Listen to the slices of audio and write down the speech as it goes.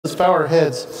bow our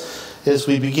heads as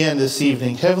we begin this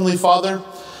evening. Heavenly Father,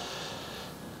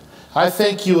 I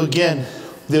thank you again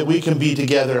that we can be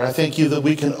together. I thank you that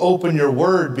we can open your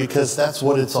word because that's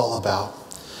what it's all about.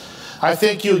 I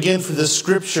thank you again for the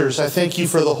scriptures. I thank you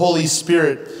for the Holy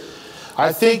Spirit.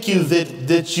 I thank you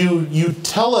that you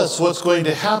tell us what's going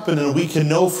to happen and we can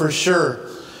know for sure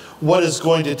what is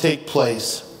going to take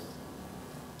place.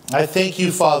 I thank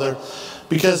you, Father,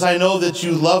 because I know that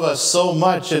you love us so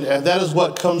much, and that is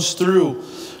what comes through.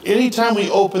 Anytime we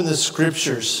open the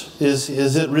scriptures, it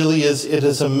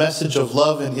is a message of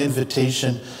love and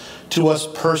invitation to us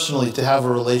personally to have a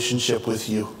relationship with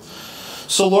you.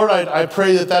 So Lord, I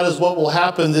pray that is what will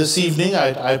happen this evening.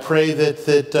 I pray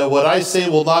that what I say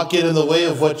will not get in the way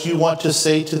of what you want to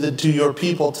say to your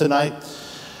people tonight.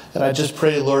 And I just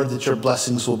pray, Lord, that your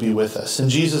blessings will be with us. In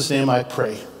Jesus' name I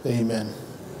pray. Amen.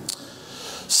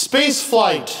 Space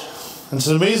flight. It's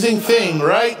an amazing thing,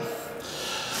 right?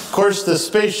 Of course, the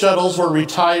space shuttles were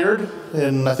retired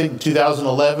in, I think,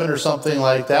 2011 or something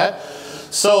like that.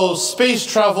 So space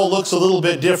travel looks a little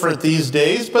bit different these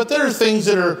days, but there are things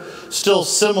that are still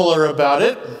similar about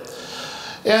it.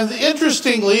 And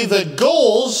interestingly, the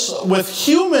goals with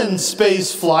human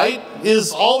space flight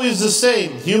is always the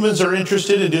same. Humans are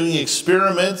interested in doing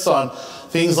experiments on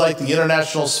things like the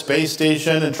International Space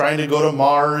Station and trying to go to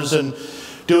Mars and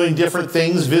doing different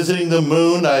things, visiting the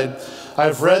moon.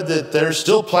 I've read that they're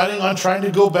still planning on trying to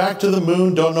go back to the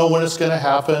moon. Don't know when it's going to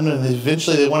happen. And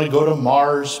eventually they want to go to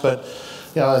Mars, but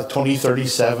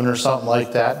 2037 or something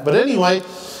like that. But anyway,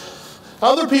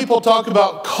 other people talk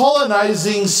about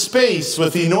colonizing space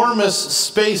with enormous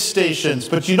space stations.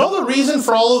 But you know the reason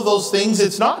for all of those things?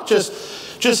 It's not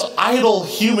just idle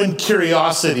human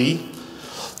curiosity.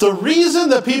 The reason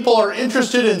that people are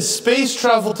interested in space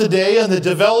travel today and the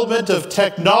development of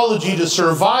technology to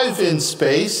survive in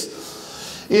space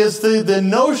is the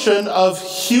notion of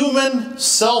human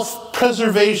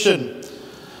self-preservation.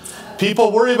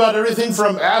 People worry about everything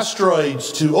from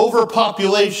asteroids to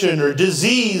overpopulation or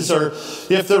disease, or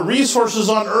if the resources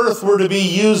on Earth were to be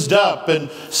used up and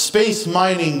space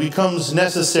mining becomes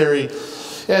necessary.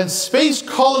 And space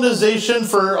colonization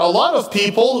for a lot of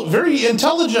people, very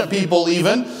intelligent people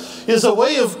even, is a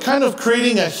way of kind of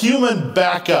creating a human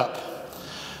backup.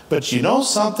 But you know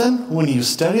something? When you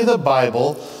study the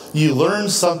Bible, you learn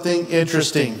something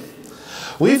interesting.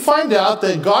 We find out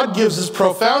that God gives us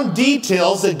profound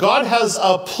details, that God has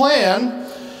a plan,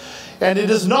 and it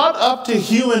is not up to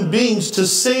human beings to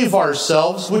save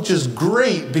ourselves, which is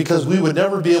great because we would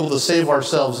never be able to save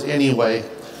ourselves anyway.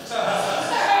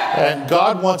 And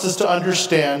God wants us to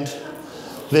understand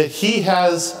that He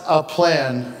has a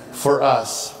plan for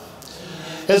us.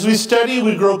 As we study,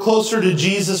 we grow closer to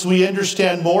Jesus, we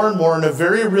understand more and more in a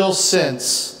very real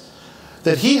sense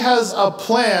that He has a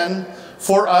plan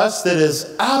for us that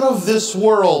is out of this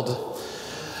world.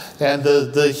 And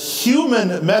the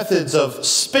human methods of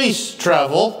space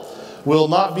travel will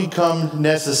not become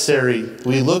necessary.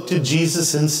 We look to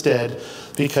Jesus instead,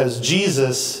 because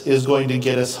Jesus is going to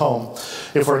get us home.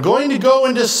 If we're going to go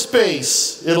into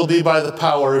space, it'll be by the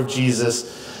power of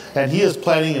Jesus. And He is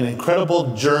planning an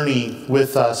incredible journey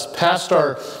with us, past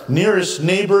our nearest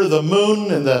neighbor, the moon,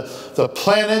 and the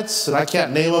planets. And I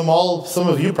can't name them all. Some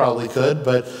of you probably could,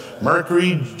 but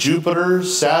Mercury, Jupiter,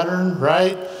 Saturn,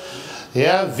 right?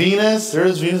 Yeah, Venus. There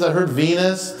is Venus. I heard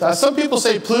Venus. Some people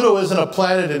say Pluto isn't a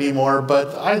planet anymore,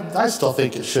 but I still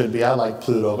think it should be. I like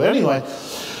Pluto. But anyway,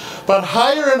 but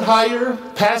higher and higher,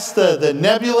 past the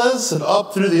nebulas and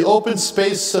up through the open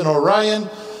space and Orion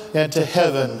and to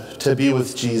heaven to be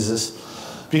with Jesus.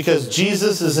 Because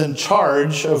Jesus is in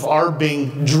charge of our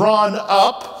being drawn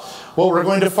up. What we're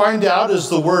going to find out is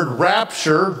the word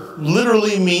rapture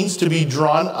literally means to be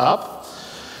drawn up.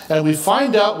 And we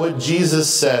find out what Jesus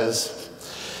says.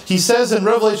 He says in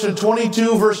Revelation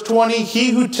 22, verse 20,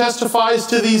 "He who testifies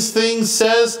to these things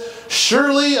says,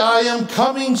 'Surely I am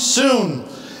coming soon.'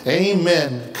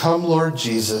 Amen. Come, Lord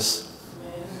Jesus."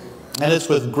 And it's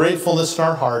with gratefulness in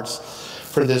our hearts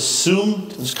for this soon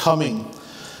is coming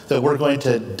that we're going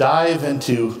to dive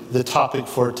into the topic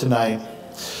for tonight.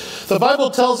 The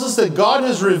Bible tells us that God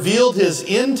has revealed His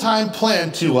end-time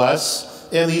plan to us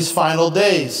in these final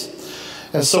days.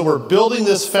 And so we're building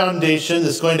this foundation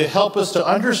that's going to help us to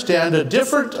understand a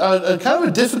kind of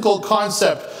a difficult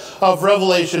concept of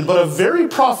Revelation, but a very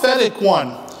prophetic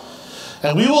one.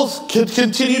 And we will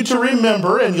continue to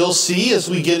remember, and you'll see as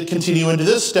we continue into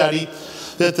this study,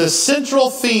 that the central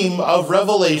theme of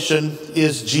Revelation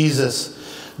is Jesus.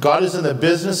 God is in the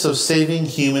business of saving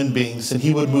human beings, and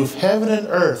He would move heaven and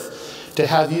earth to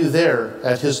have you there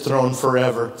at His throne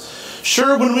forever.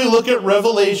 Sure, when we look at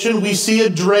Revelation, we see a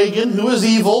dragon who is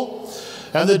evil,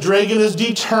 and the dragon is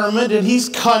determined, and he's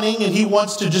cunning, and he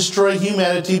wants to destroy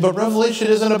humanity, but Revelation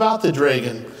isn't about the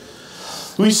dragon.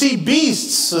 We see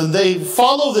beasts, and they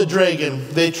follow the dragon.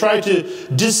 They try to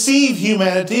deceive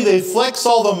humanity. They flex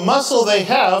all the muscle they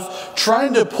have,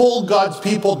 trying to pull God's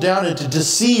people down and to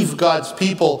deceive God's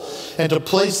people and to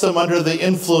place them under the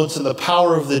influence and the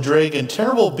power of the dragon.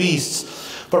 Terrible beasts,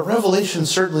 but Revelation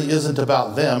certainly isn't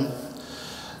about them.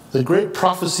 The great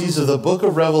prophecies of the book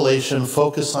of Revelation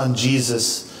focus on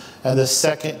Jesus and the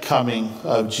second coming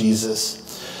of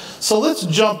Jesus. So let's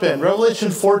jump in.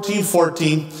 Revelation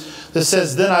 14:14. That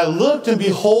says, "Then I looked, and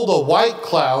behold, a white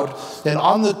cloud, and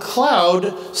on the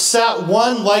cloud sat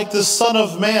one like the Son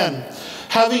of Man,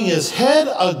 having his head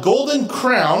a golden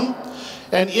crown,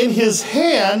 and in his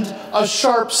hand a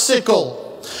sharp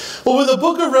sickle." Well, when the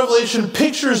book of Revelation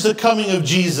pictures the coming of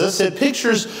Jesus, it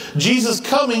pictures Jesus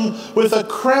coming with a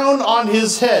crown on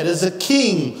his head as a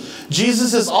king.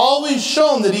 Jesus has always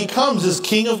shown that he comes as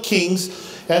King of Kings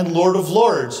and Lord of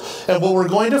Lords. And what we're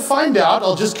going to find out,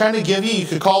 I'll just kind of give you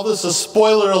could call this a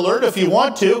spoiler alert if you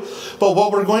want to, but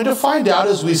what we're going to find out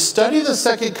as we study the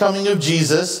second coming of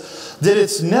Jesus, that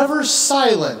it's never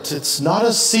silent. It's not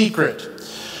a secret.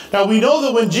 Now, we know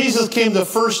that when Jesus came the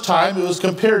first time, it was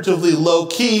comparatively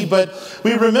low-key, but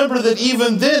we remember that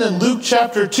even then in Luke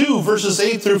chapter 2, verses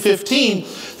 8 through 15,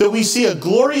 that we see a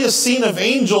glorious scene of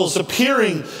angels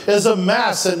appearing as a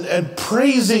mass and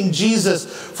praising Jesus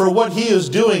for what he is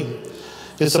doing.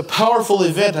 It's a powerful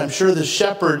event. I'm sure the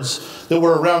shepherds that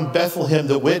were around Bethlehem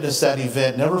that witnessed that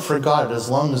event never forgot it as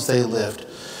long as they lived.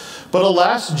 But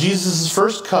alas, Jesus'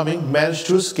 first coming managed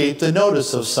to escape the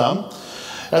notice of some.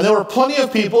 And there were plenty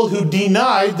of people who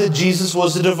denied that Jesus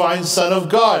was the divine Son of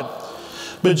God.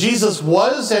 But Jesus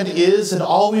was and is and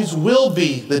always will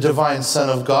be the divine Son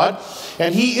of God.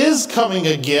 And he is coming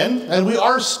again. And we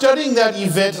are studying that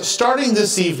event starting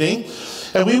this evening.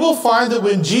 And we will find that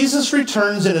when Jesus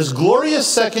returns in his glorious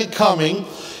second coming,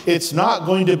 it's not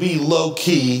going to be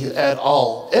low-key at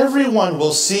all. Everyone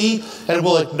will see and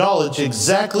will acknowledge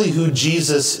exactly who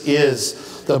Jesus is.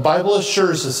 The Bible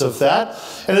assures us of that.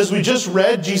 And as we just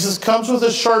read, Jesus comes with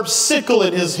a sharp sickle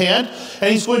in his hand,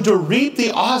 and he's going to reap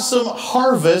the awesome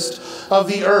harvest of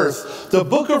the earth. The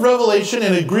book of Revelation,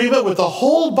 in agreement with the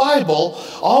whole Bible,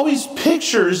 always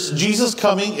pictures Jesus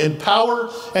coming in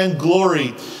power and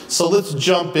glory. So let's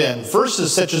jump in.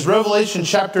 Verses such as Revelation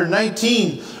chapter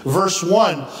 19, verse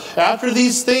 1. "After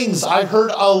these things I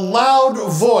heard a loud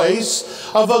voice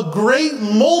of a great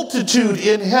multitude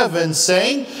in heaven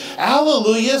saying,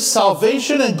 'Alleluia,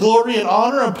 salvation and glory and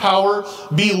honor and power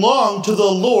belong to the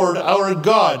Lord our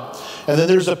God.'" And then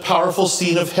there's a powerful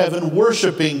scene of heaven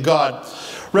worshiping God.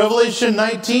 Revelation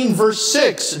 19 verse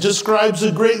 6 describes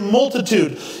a great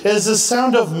multitude as the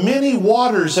sound of many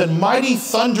waters and mighty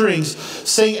thunderings,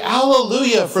 saying,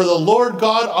 "Alleluia, for the Lord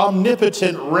God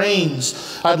omnipotent reigns."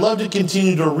 I'd love to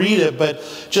continue to read it, but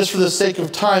just for the sake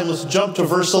of time, let's jump to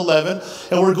verse 11.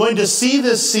 And we're going to see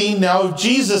this scene now of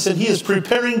Jesus, and he is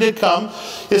preparing to come.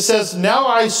 It says, "Now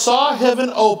I saw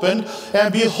heaven opened,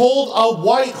 and behold, a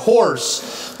white horse.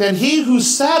 And he who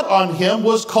sat on him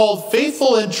was called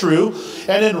Faithful and True,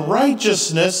 and in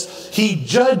righteousness he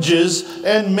judges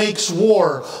and makes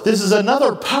war." This is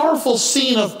another powerful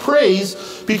scene of praise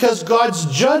because God's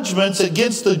judgments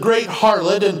against the great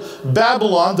harlot and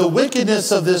Babylon, the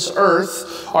wickedness of this earth,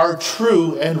 are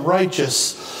true and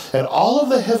righteous. And all of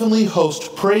the heavenly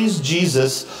host praise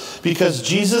Jesus because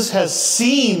Jesus has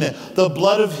seen the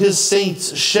blood of his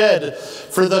saints shed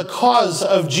for the cause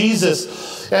of Jesus.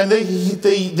 And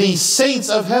the saints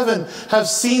of heaven have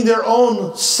seen their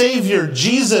own Savior,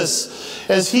 Jesus,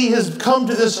 as he has come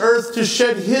to this earth to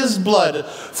shed his blood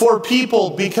for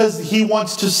people because he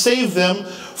wants to save them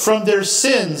from their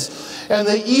sins. And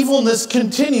the evilness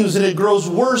continues and it grows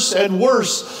worse and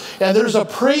worse. And there's a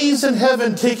praise in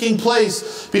heaven taking place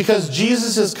because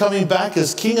Jesus is coming back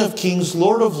as King of Kings,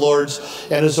 Lord of Lords,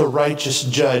 and as a righteous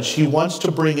judge. He wants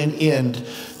to bring an end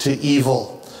to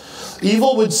evil.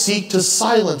 Evil would seek to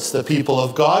silence the people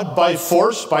of God by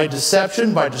force, by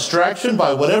deception, by distraction,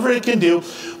 by whatever it can do.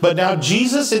 But now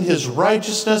Jesus in his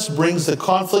righteousness brings the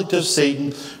conflict of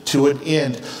Satan to an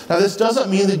end. Now this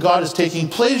doesn't mean that God is taking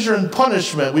pleasure in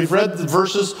punishment. We've read the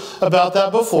verses about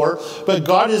that before. But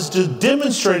God is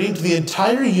demonstrating to the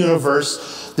entire universe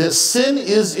that sin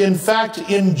is in fact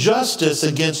injustice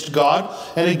against God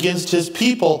and against his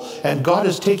people. And God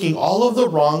is taking all of the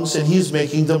wrongs and he's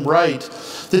making them right.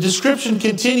 The description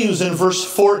continues in verse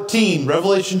 14,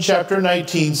 Revelation chapter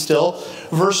 19 still,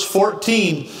 verse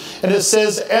 14. And it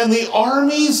says, "And the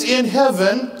armies in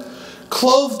heaven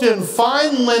clothed in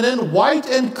fine linen, white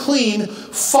and clean,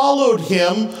 followed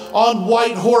him on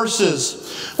white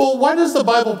horses. Well, why does the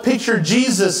Bible picture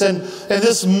Jesus and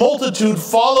this multitude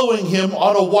following him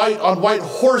on white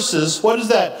horses? What does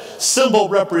that symbol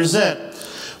represent?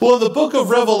 Well, in the book of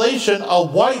Revelation, a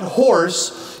white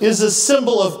horse is a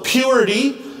symbol of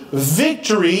purity,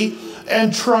 victory,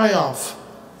 and triumph.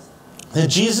 And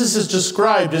Jesus is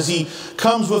described as he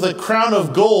comes with a crown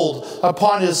of gold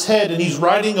upon his head and he's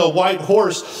riding a white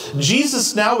horse.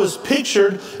 Jesus now is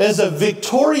pictured as a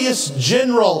victorious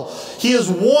general. He has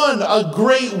won a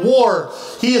great war.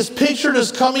 He is pictured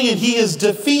as coming and he has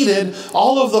defeated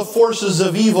all of the forces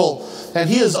of evil. And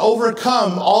he has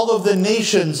overcome all of the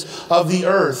nations of the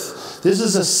earth. This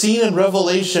is a scene in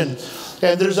Revelation.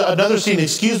 And there's another scene,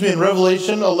 in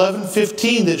Revelation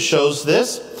 11:15 that shows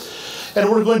this. And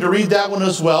we're going to read that one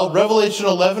as well. Revelation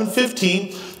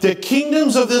 11:15. The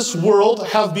kingdoms of this world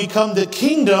have become the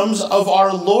kingdoms of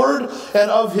our Lord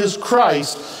and of his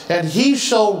Christ, and he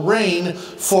shall reign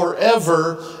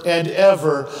forever and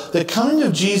ever. The coming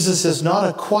of Jesus is not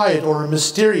a quiet or a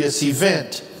mysterious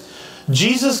event.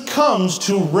 Jesus comes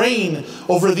to reign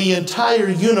over the entire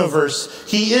universe.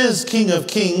 He is King of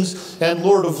Kings and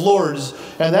Lord of Lords.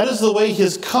 And that is the way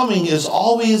his coming is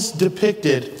always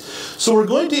depicted. So we're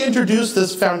going to introduce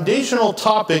this foundational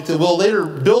topic that we'll later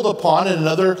build upon in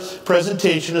another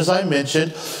presentation, as I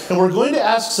mentioned. And we're going to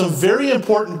ask some very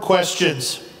important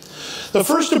questions. The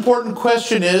first important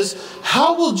question is,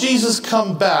 how will Jesus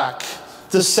come back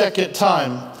the second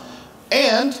time?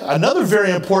 And another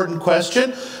very important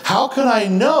question, how can I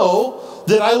know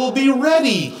that I will be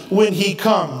ready when he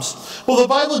comes? Well, the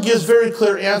Bible gives very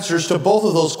clear answers to both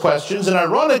of those questions. And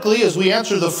ironically, as we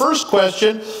answer the first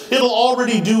question, it'll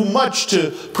already do much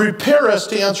to prepare us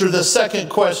to answer the second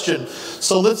question.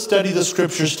 So let's study the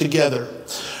scriptures together.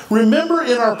 Remember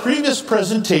in our previous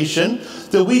presentation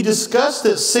that we discussed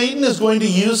that Satan is going to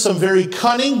use some very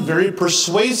cunning, very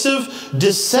persuasive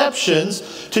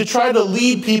deceptions to try to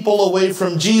lead people away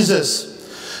from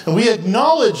Jesus. And we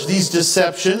acknowledge these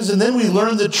deceptions and then we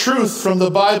learn the truth from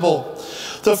the Bible.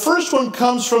 The first one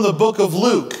comes from the book of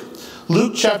Luke.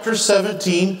 Luke chapter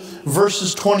 17,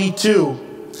 verses 22.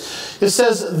 It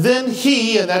says, then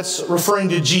he, and that's referring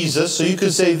to Jesus, so you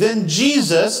could say, then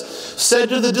Jesus said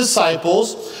to the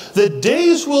disciples, the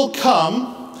days will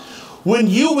come when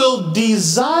you will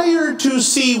desire to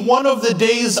see one of the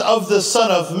days of the Son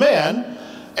of Man,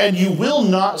 and you will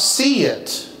not see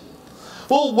it.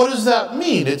 Well, what does that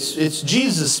mean? It's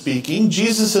Jesus speaking.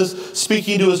 Jesus is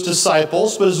speaking to his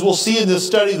disciples, but as we'll see in this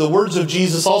study, the words of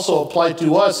Jesus also apply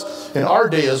to us in our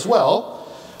day as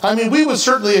well. I mean, we would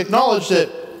certainly acknowledge that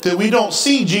we don't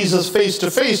see Jesus face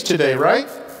to face today, right?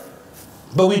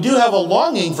 But we do have a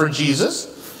longing for Jesus.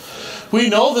 We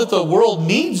know that the world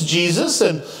needs Jesus,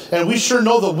 and we sure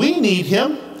know that we need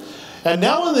him. And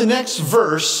now in the next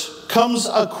verse comes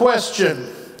a question.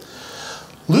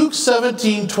 Luke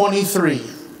 17:23.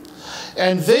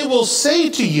 And they will say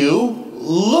to you,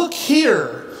 look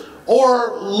here,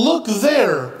 or look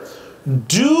there.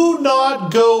 Do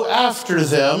not go after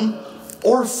them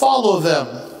or follow them.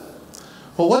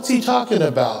 Well, what's he talking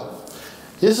about?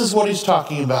 This is what he's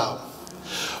talking about.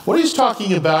 What he's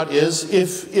talking about is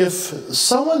if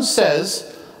someone says,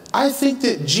 I think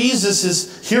that Jesus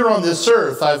is here on this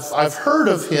earth. I've heard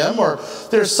of him, or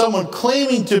there's someone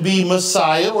claiming to be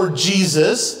Messiah or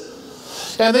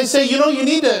Jesus. And they say, you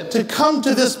need to come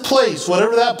to this place,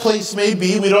 whatever that place may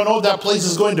be. We don't know what that place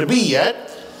is going to be yet.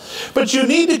 But you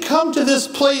need to come to this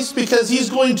place because he's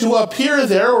going to appear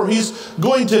there, or he's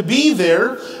going to be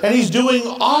there, and he's doing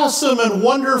awesome and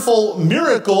wonderful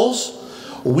miracles.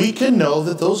 We can know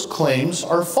that those claims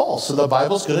are false. And the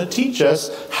Bible's going to teach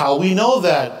us how we know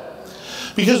that.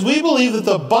 Because we believe that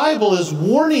the Bible is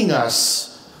warning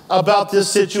us about this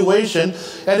situation,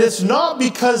 and it's not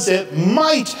because it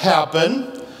might happen.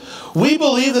 We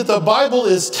believe that the Bible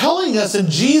is telling us, and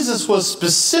Jesus was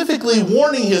specifically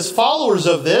warning his followers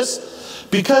of this,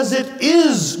 because it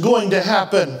is going to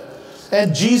happen,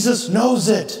 and Jesus knows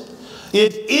it.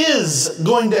 It is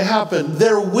going to happen.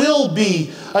 There will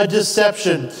be a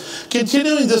deception.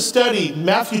 Continuing the study,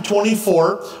 Matthew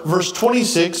 24, verse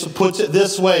 26 puts it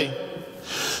this way.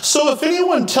 So if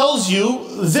anyone tells you,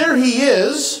 there he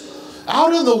is,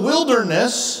 out in the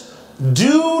wilderness,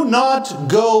 do not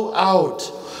go out.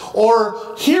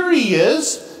 Or here he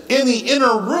is, in the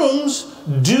inner rooms,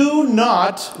 do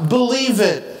not believe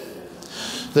it.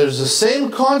 There's the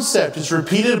same concept. It's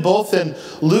repeated both in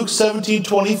Luke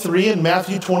 17:23 and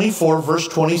Matthew 24, verse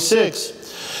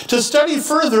 26. To study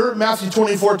further, Matthew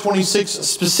 24:26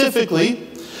 specifically,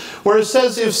 where it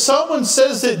says, if someone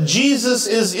says that Jesus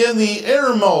is in the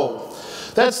eremo,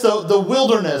 That's the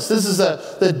wilderness. This is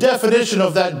the definition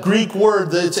of that Greek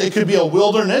word. It could be a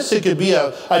wilderness. It could be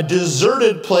a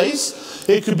deserted place.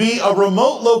 It could be a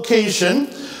remote location.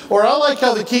 Or I like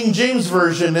how the King James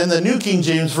Version and the New King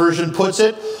James Version puts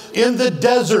it, in the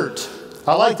desert.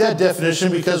 I like that definition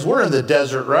because we're in the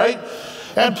desert, right?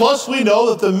 And plus we know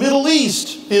that the Middle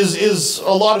East is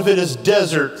a lot of it is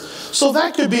desert. So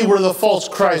that could be where the false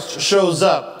Christ shows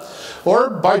up. Or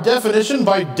by definition,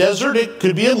 by desert, it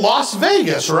could be in Las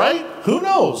Vegas, right? Who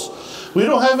knows? We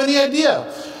don't have any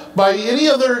idea. By any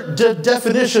other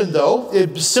definition, though,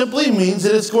 it simply means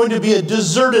that it's going to be a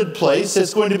deserted place.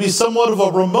 It's going to be somewhat of a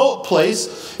remote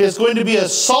place. It's going to be a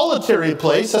solitary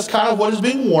place. That's kind of what is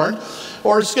being warned.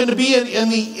 Or it's going to be in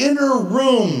the inner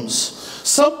rooms.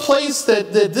 Some place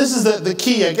that this is the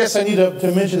key. I guess I need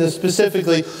to mention this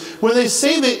specifically. When they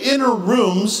say the inner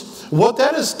rooms, what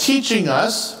that is teaching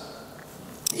us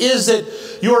is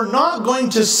that you're not going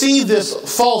to see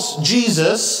this false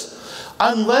Jesus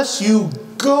unless you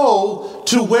go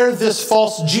to where this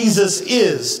false Jesus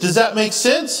is. Does that make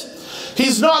sense?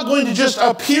 He's not going to just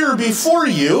appear before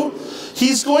you.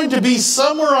 He's going to be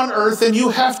somewhere on earth, and you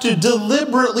have to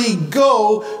deliberately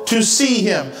go to see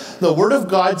him. The Word of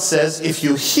God says if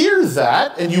you hear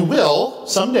that, and you will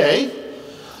someday,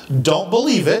 don't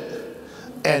believe it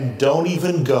and don't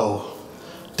even go.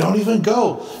 Don't even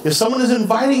go. If someone is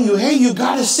inviting you, hey, you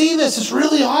got to see this. It's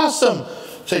really awesome.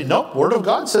 Say, nope, Word of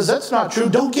God says that's not true.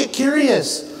 Don't get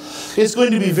curious. It's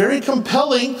going to be very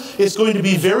compelling. It's going to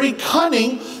be very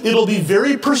cunning. It'll be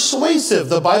very persuasive.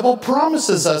 The Bible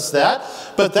promises us that.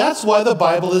 But that's why the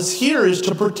Bible is here, is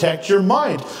to protect your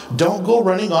mind. Don't go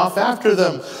running off after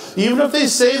them. Even if they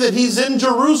say that he's in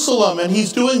Jerusalem and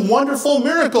he's doing wonderful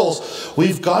miracles,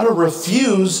 we've got to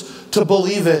refuse to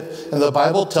believe it. And the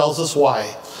Bible tells us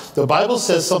why. The Bible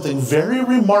says something very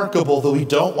remarkable that we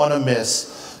don't want to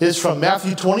miss. It's from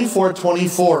Matthew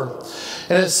 24:24.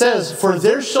 And it says, "For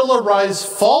there shall arise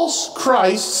false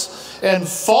Christs and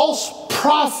false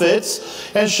prophets,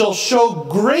 and shall show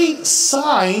great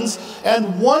signs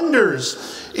and wonders,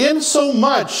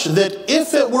 insomuch that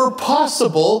if it were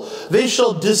possible, they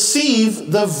shall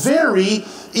deceive the very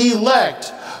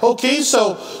elect." Okay,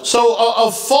 so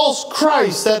a false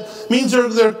Christ, that means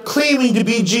they're claiming to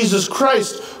be Jesus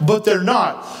Christ, but they're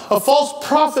not. A false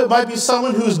prophet might be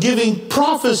someone who's giving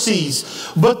prophecies,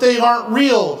 but they aren't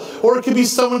real. Or it could be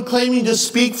someone claiming to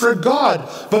speak for God,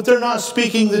 but they're not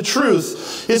speaking the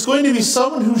truth. It's going to be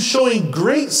someone who's showing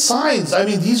great signs. I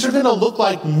mean, these are going to look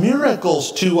like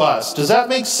miracles to us. Does that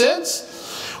make sense?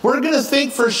 We're going to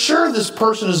think for sure this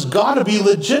person has got to be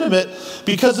legitimate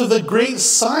because of the great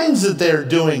signs that they're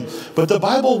doing. But the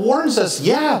Bible warns us,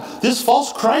 yeah, this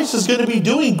false Christ is going to be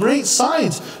doing great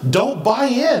signs. Don't buy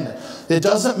in. It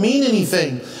doesn't mean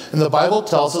anything. And the Bible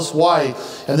tells us why.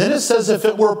 And then it says, if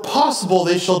it were possible,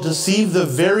 they shall deceive the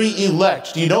very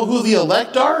elect. Do you know who the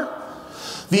elect are?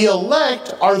 The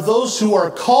elect are those who are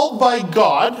called by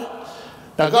God.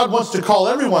 Now, God wants to call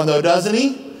everyone, though, doesn't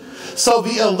he? So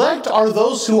the elect are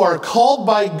those who are called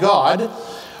by God,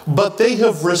 but they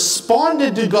have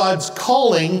responded to God's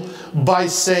calling by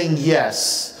saying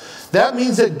yes. That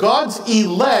means that God's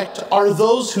elect are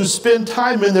those who spend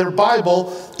time in their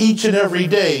Bible each and every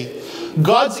day.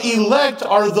 God's elect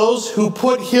are those who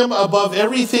put him above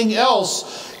everything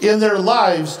else in their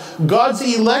lives. God's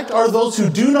elect are those who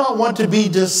do not want to be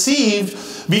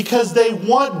deceived because they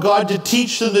want God to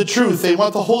teach them the truth. They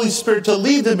want the Holy Spirit to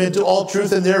lead them into all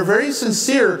truth, and they're very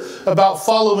sincere about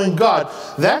following God.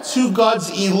 That's who God's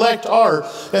elect are.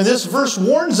 And this verse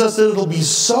warns us that it'll be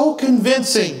so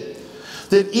convincing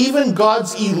that even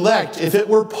God's elect, if it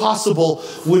were possible,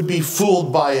 would be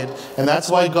fooled by it. And that's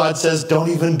why God says, don't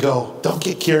even go. Don't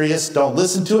get curious. Don't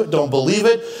listen to it. Don't believe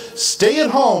it. Stay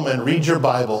at home and read your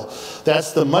Bible.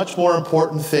 That's the much more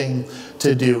important thing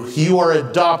to do. You are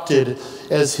adopted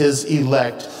as his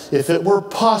elect. If it were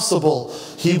possible,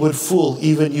 he would fool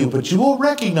even you. But you will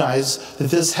recognize that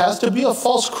this has to be a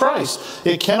false Christ.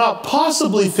 It cannot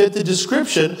possibly fit the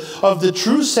description of the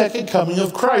true second coming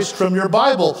of Christ from your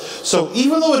Bible. So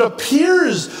even though it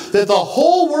appears that the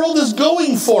whole world is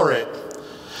going for it,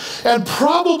 and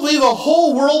probably the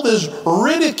whole world is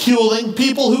ridiculing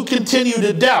people who continue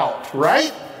to doubt,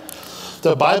 right?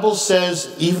 The Bible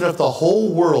says even if the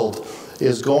whole world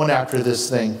is going after this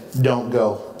thing, don't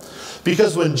go.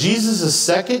 Because when Jesus'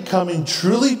 second coming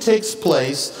truly takes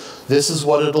place, this is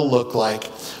what it'll look like.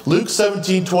 Luke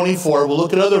 17:24, we'll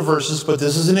look at other verses, but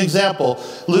this is an example.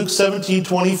 Luke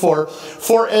 17:24,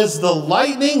 "For as the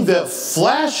lightning that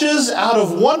flashes out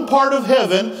of one part of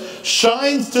heaven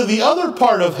shines to the other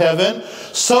part of heaven,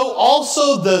 so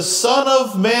also the Son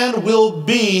of Man will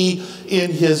be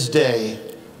in his day.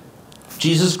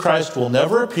 Jesus Christ will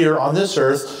never appear on this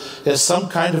earth as some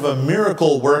kind of a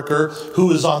miracle worker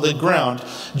who is on the ground.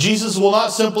 Jesus will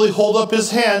not simply hold up his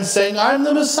hand saying, "I'm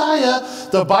the Messiah."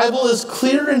 The Bible is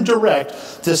clear and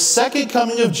direct. The second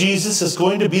coming of Jesus is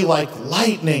going to be like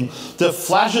lightning that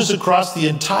flashes across the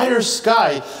entire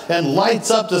sky and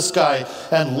lights up the sky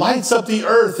and lights up the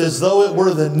earth as though it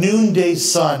were the noonday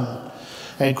sun.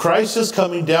 And Christ is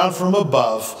coming down from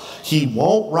above. He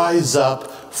won't rise up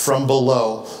from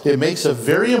below. It makes a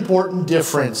very important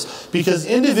difference because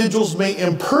individuals may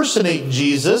impersonate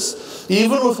Jesus,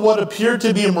 even with what appear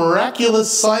to be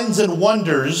miraculous signs and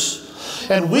wonders.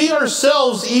 And we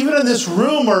ourselves, even in this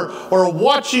room or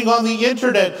watching on the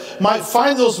internet, might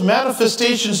find those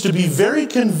manifestations to be very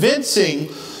convincing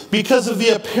because of the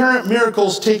apparent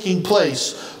miracles taking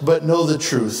place. But know the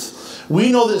truth. We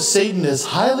know that Satan is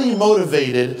highly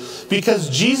motivated because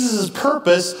Jesus'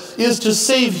 purpose is to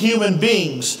save human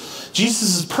beings.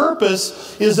 Jesus' purpose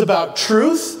is about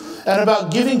truth and about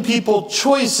giving people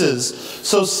choices.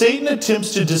 So Satan attempts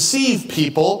to deceive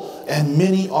people, and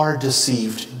many are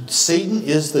deceived. Satan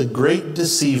is the great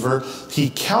deceiver.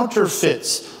 He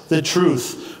counterfeits the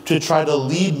truth to try to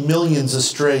lead millions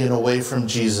astray and away from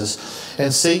Jesus.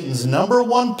 And Satan's number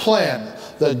one plan,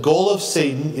 the goal of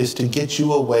Satan, is to get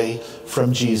you away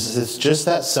from Jesus. It's just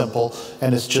that simple,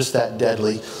 and it's just that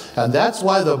deadly. And that's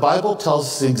why the Bible tells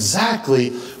us exactly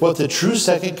what the true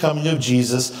second coming of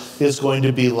Jesus is going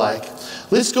to be like.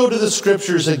 Let's go to the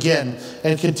scriptures again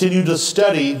and continue to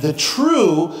study the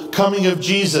true coming of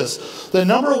Jesus. The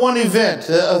number one event,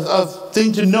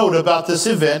 thing to note about this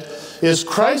event, is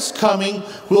Christ's coming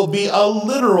will be a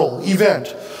literal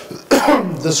event.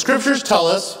 The scriptures tell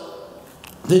us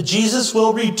that Jesus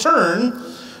will return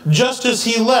just as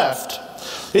he left.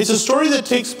 It's a story that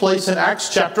takes place in Acts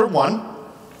chapter 1.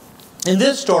 In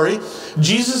this story,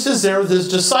 Jesus is there with his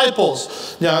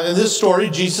disciples. Now, in this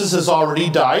story, Jesus has already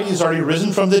died. He's already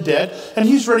risen from the dead, and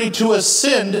he's ready to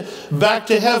ascend back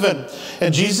to heaven.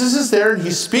 And Jesus is there, and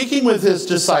he's speaking with his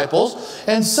disciples,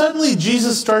 and suddenly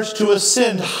Jesus starts to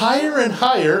ascend higher and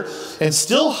higher, and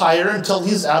still higher until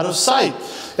he's out of sight.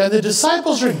 And the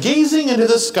disciples are gazing into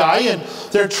the sky, and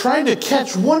they're trying to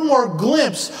catch one more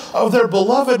glimpse of their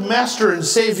beloved Master and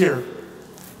Savior.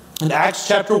 And Acts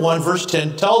chapter 1 verse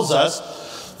 10 tells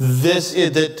us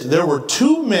that there were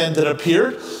two men that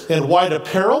appeared in white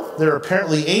apparel. They're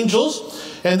apparently angels.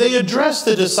 And they addressed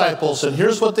the disciples. And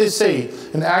here's what they say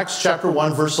in Acts chapter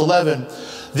 1 verse 11.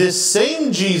 "This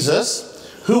same Jesus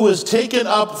who was taken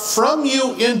up from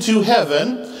you into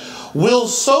heaven will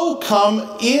so come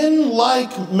in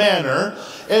like manner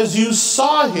as you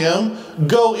saw him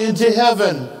go into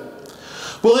heaven."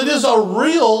 Well, it is a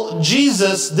real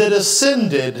Jesus that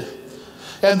ascended.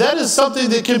 And that is something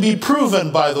that can be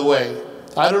proven, by the way.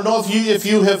 I don't know if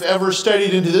you have ever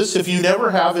studied into this. If you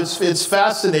never have, it's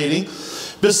fascinating.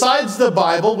 Besides the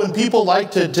Bible, when people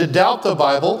like to doubt the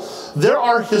Bible, there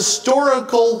are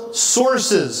historical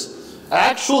sources,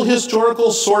 actual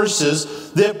historical sources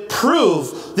that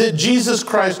prove that Jesus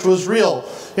Christ was real.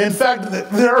 In fact,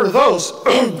 there are those,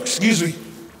 excuse me,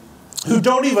 who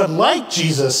don't even like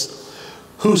Jesus,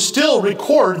 who still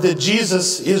record that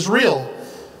Jesus is real.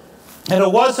 And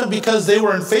it wasn't because they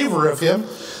were in favor of him.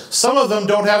 Some of them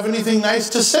don't have anything nice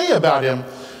to say about him,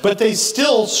 but they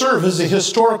still serve as a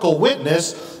historical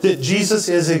witness that Jesus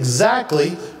is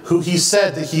exactly who he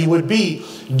said that he would be.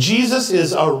 Jesus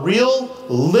is a real,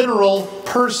 literal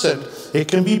person. It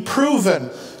can be proven,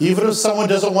 even if someone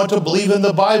doesn't want to believe in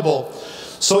the Bible.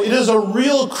 So it is a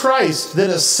real Christ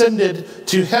that ascended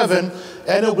to heaven,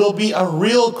 and it will be a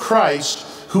real Christ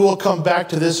who will come back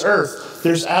to this earth.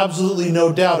 There's absolutely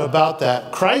no doubt about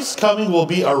that. Christ's coming will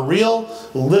be a real,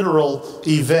 literal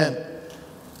event.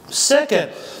 Second,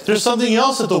 there's something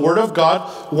else that the Word of God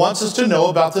wants us to know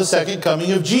about the second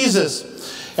coming of Jesus.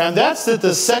 And that's that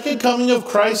the second coming of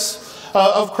Christ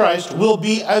will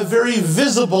be a very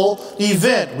visible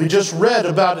event. We just read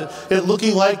about it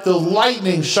looking like the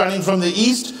lightning shining from the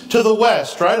east to the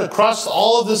west, right? Across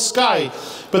all of the sky.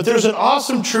 But there's an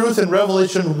awesome truth in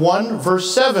Revelation 1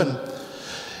 verse 7.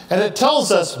 And it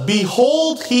tells us,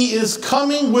 "Behold, he is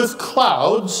coming with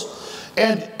clouds,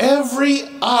 and every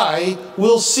eye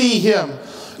will see him.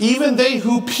 Even they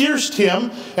who pierced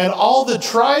him, and all the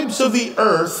tribes of the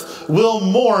earth will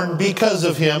mourn because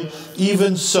of him.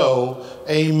 Even so,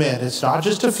 amen." It's not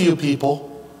just a few people.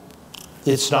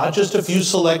 It's not just a few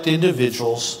select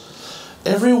individuals.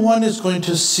 Everyone is going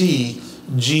to see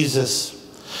Jesus.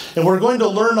 And we're going to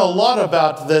learn a lot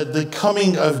about the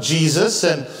coming of Jesus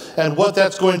and what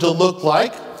that's going to look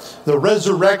like. The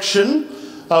resurrection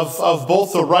of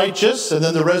both the righteous and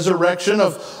then the resurrection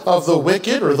of the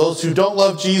wicked, or those who don't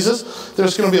love Jesus.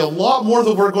 There's going to be a lot more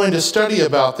that we're going to study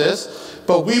about this,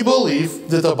 but we believe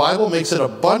that the Bible makes it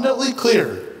abundantly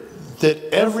clear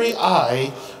that every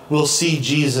eye will see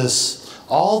Jesus,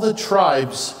 all the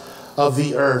tribes of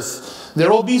the earth. There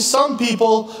will be some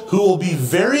people who will be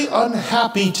very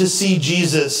unhappy to see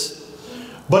Jesus,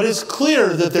 but it's clear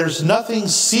that there's nothing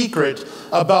secret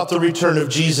about the return of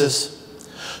Jesus.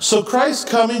 So Christ's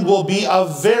coming will be a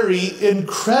very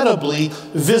incredibly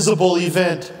visible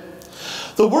event.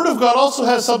 The Word of God also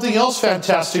has something else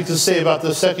fantastic to say about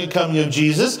the second coming of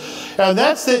Jesus, and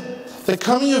that's that the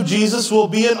coming of Jesus will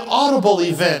be an audible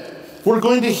event. We're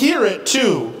going to hear it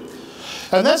too.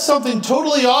 And that's something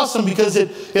totally awesome, because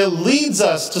it leads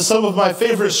us to some of my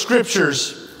favorite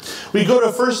scriptures. We go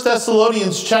to 1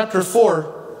 Thessalonians chapter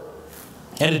 4,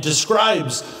 and it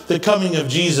describes the coming of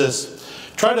Jesus.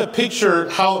 Try to picture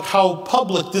how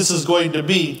public this is going to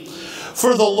be.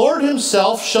 For the Lord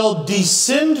himself shall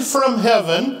descend from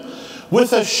heaven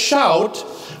with a shout,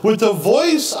 with the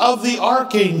voice of the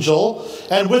archangel,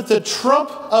 and with the trump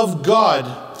of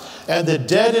God, and the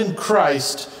dead in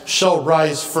Christ shall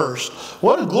rise first.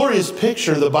 What a glorious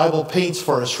picture the Bible paints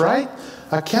for us, right?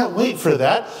 I can't wait for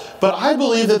that. But I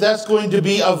believe that that's going to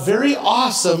be a very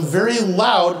awesome, very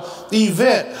loud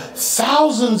event.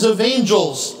 Thousands of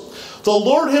angels. The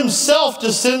Lord himself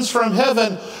descends from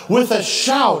heaven with a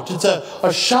shout. It's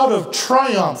a shout of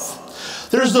triumph.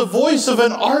 There's the voice of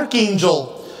an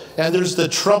archangel, and there's the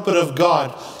trumpet of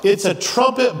God. It's a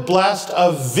trumpet blast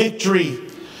of victory.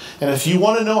 And if you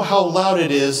want to know how loud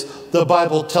it is, the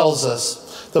Bible tells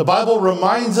us. The Bible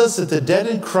reminds us that the dead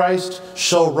in Christ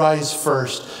shall rise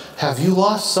first. Have you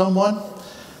lost someone?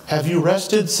 Have you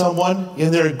rested someone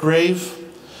in their grave?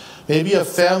 Maybe a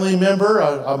family member,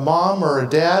 a mom or a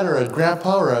dad or a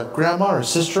grandpa or a grandma or a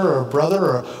sister or a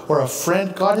brother or a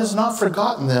friend. God has not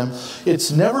forgotten them.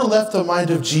 It's never left the mind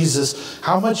of Jesus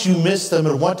how much you miss them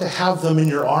and want to have them in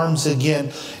your arms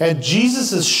again. And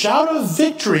Jesus' shout of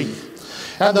victory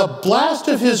and the blast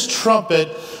of his trumpet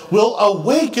will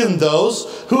awaken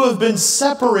those who have been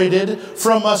separated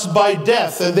from us by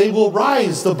death, and they will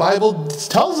rise. The Bible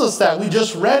tells us that. We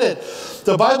just read it.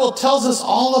 The Bible tells us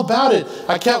all about it.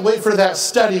 I can't wait for that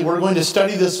study. We're going to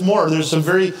study this more. There's some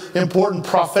very important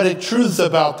prophetic truths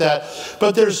about that.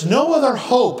 But there's no other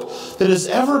hope that has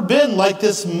ever been like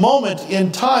this moment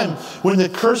in time when the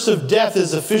curse of death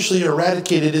is officially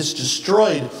eradicated, is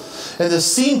destroyed. And the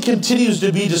scene continues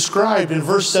to be described in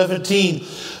verse 17.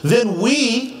 Then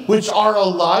we, which are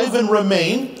alive and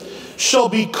remain, shall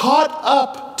be caught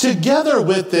up together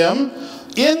with them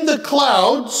in the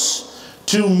clouds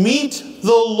to meet the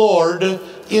Lord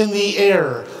in the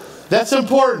air. That's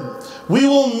important. We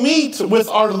will meet with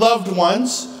our loved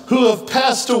ones who have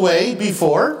passed away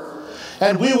before,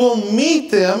 and we will meet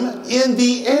them in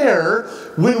the air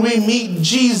when we meet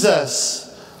Jesus.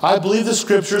 I believe the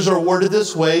scriptures are worded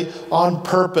this way on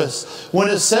purpose. When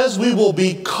it says we will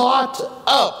be caught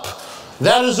up,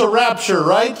 that is a rapture,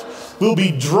 right? We'll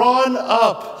be drawn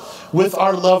up with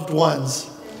our loved ones.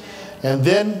 And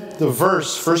then the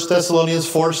verse, 1 Thessalonians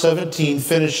 4:17,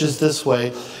 finishes this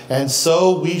way. And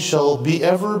so we shall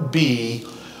ever be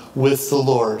with the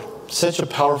Lord. Such a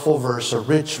powerful verse, a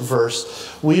rich verse.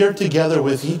 We are together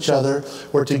with each other.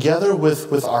 We're together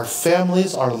with our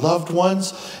families, our loved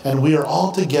ones, and we are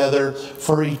all together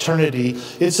for eternity.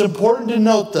 It's important to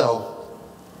note, though,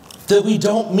 that we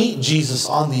don't meet Jesus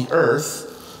on the earth.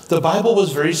 The Bible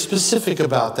was very specific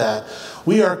about that.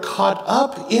 We are caught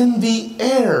up in the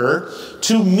air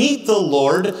to meet the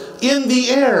Lord in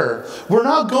the air. We're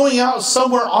not going out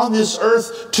somewhere on this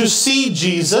earth to see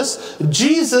Jesus.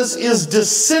 Jesus is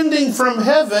descending from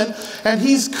heaven, and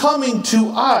he's coming to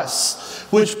us,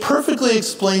 which perfectly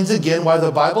explains again why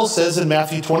the Bible says in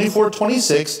Matthew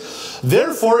 24:26,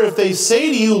 therefore, if they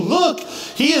say to you, look,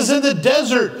 he is in the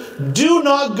desert, do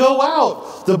not go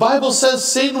out. The Bible says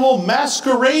Satan will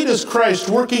masquerade as Christ,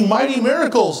 working mighty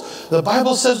miracles. The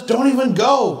Bible says don't even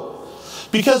go.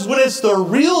 Because when it's the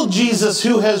real Jesus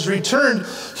who has returned,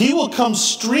 he will come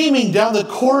streaming down the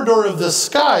corridor of the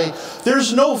sky.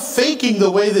 There's no faking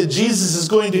the way that Jesus is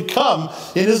going to come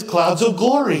in his clouds of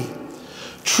glory.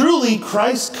 Truly,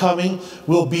 Christ's coming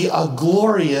will be a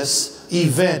glorious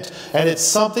event, and it's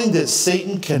something that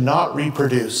Satan cannot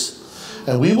reproduce.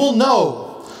 And we will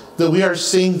know that we are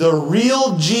seeing the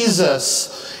real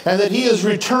Jesus, and that he is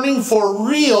returning for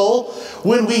real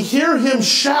when we hear him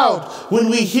shout, when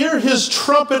we hear his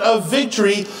trumpet of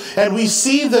victory, and we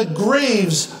see the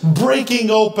graves breaking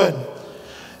open.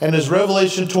 And as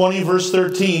Revelation 20 verse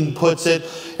 13 puts it,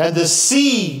 and the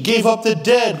sea gave up the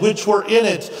dead which were in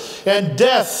it, and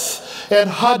death and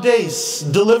Hades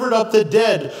delivered up the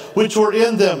dead which were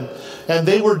in them. And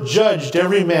they were judged,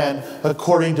 every man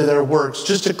according to their works.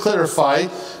 Just to clarify,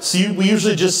 we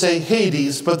usually just say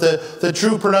Hades, but the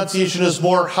true pronunciation is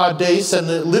more Hades, and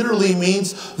it literally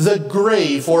means the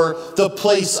grave or the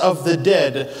place of the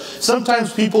dead.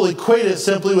 Sometimes people equate it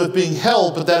simply with being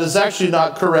hell, but that is actually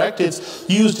not correct. It's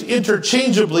used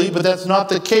interchangeably, but that's not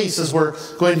the case as we're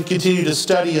going to continue to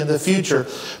study in the future.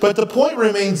 But the point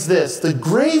remains this: the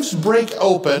graves break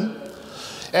open,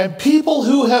 and people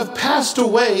who have passed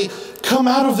away come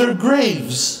out of their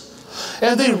graves.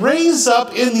 And they raise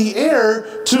up in the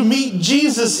air to meet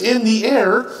Jesus in the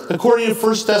air, according to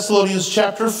 1 Thessalonians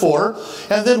chapter 4.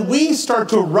 And then we start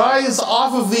to rise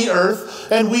off of the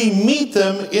earth and we meet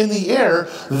them in the air.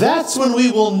 That's when we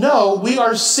will know we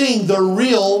are seeing the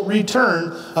real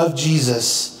return of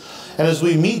Jesus. And as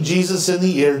we meet Jesus in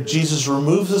the air, Jesus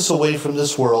removes us away from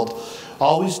this world,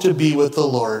 always to be with the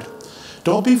Lord.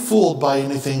 Don't be fooled by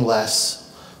anything less.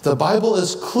 The Bible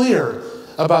is clear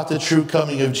about the true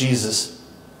coming of Jesus.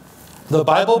 The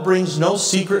Bible brings no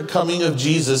secret coming of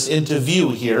Jesus into view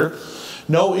here.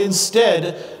 No,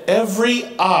 instead, every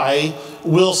eye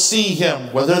will see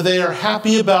him, whether they are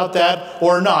happy about that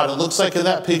or not. It looks like in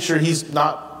that picture he's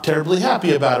not terribly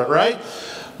happy about it, right?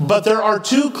 But there are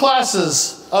two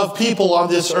classes of people on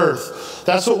this earth.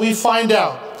 That's what we find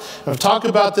out. I've talked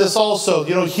about this also.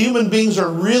 You know, human beings are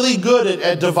really good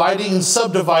at dividing and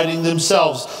subdividing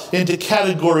themselves into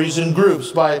categories and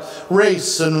groups by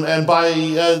race and by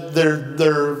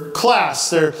their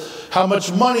class, how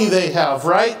much money they have,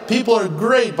 right? People are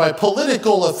great by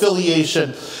political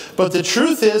affiliation. But the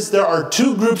truth is there are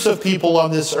two groups of people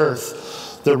on this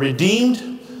earth: the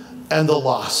redeemed and the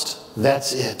lost.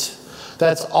 That's it.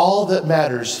 That's all that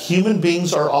matters. Human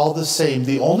beings are all the same.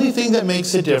 The only thing that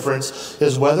makes a difference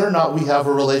is whether or not we have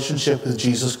a relationship with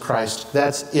Jesus Christ.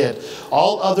 That's it.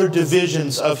 All other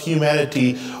divisions of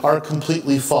humanity are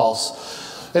completely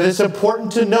false. And it's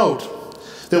important to note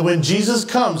that when Jesus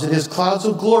comes in his clouds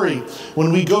of glory,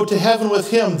 when we go to heaven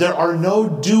with him, there are no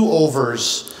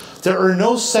do-overs. There are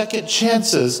no second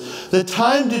chances. The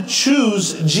time to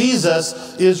choose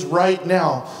Jesus is right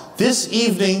now. This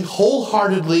evening,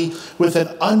 wholeheartedly, with an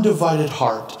undivided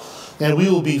heart. And we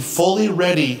will be fully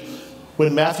ready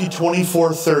when Matthew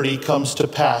 24:30 comes to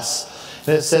pass.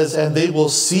 And it says, and they will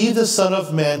see the Son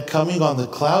of Man coming on the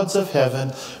clouds of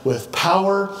heaven with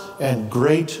power and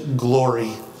great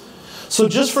glory. So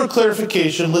just for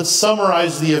clarification, let's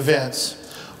summarize the events.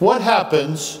 What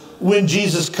happens when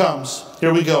Jesus comes?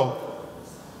 Here we go.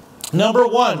 Number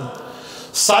one,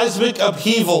 seismic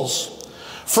upheavals.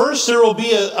 First, there will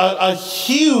be a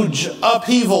huge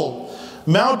upheaval.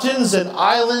 Mountains and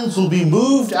islands will be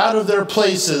moved out of their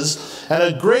places, and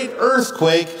a great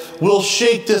earthquake will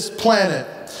shake this planet.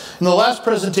 In the last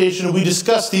presentation, we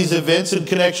discussed these events in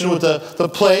connection with the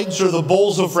plagues or the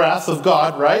bowls of wrath of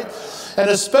God, right? And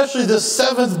especially the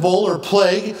seventh bowl or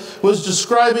plague was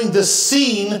describing the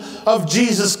scene of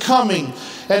Jesus coming.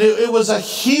 And it was a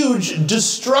huge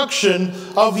destruction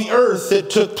of the earth that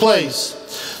took place.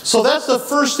 So that's the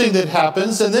first thing that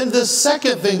happens. And then the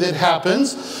second thing that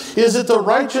happens is that the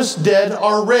righteous dead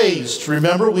are raised.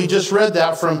 Remember, we just read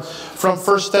that from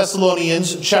 1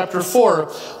 Thessalonians chapter 4,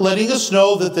 letting us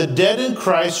know that the dead in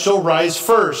Christ shall rise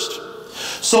first.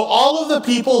 So all of the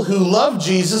people who love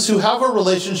Jesus, who have a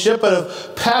relationship but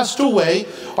have passed away,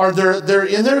 they're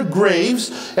in their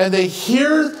graves, and they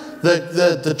hear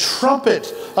the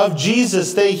trumpet of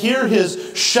Jesus. They hear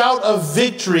his shout of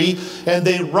victory, and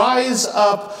they rise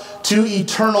up to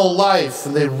eternal life.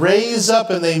 And they raise up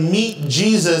and they meet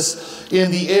Jesus in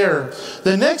the air.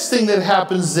 The next thing that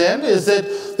happens then is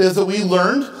that we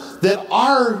learned that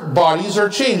our bodies are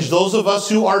changed. Those of us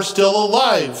who are still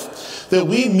alive, that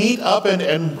we meet up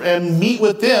and meet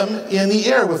with them in the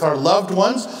air, with our loved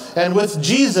ones and with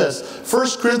Jesus. 1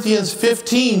 Corinthians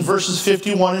 15 verses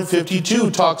 51 and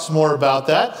 52 talks more about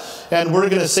that. And we're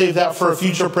going to save that for a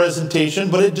future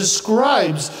presentation. But it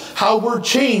describes how we're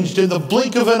changed in the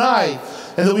blink of an eye,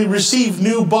 and that we receive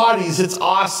new bodies. It's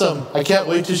awesome. I can't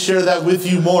wait to share that with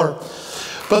you more.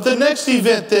 But the next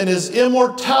event then is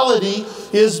immortality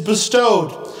is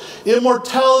bestowed.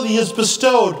 Immortality is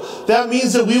bestowed. That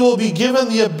means that we will be given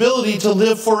the ability to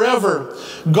live forever.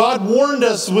 God warned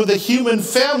us with the human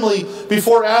family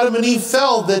before Adam and Eve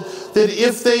fell that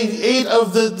if they ate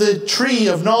of the tree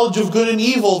of knowledge of good and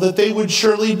evil, that they would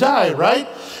surely die, right?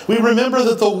 We remember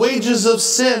that the wages of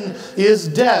sin is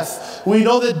death. We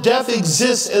know that death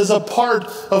exists as a part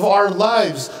of our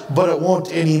lives, but it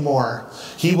won't anymore.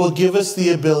 He will give us the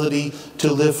ability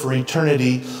to live for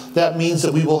eternity. That means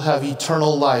that we will have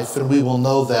eternal life, and we will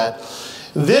know that.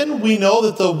 Then we know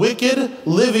that the wicked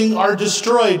living are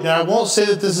destroyed. Now, I won't say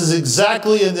that this is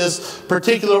exactly in this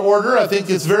particular order. I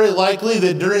think it's very likely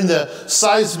that during the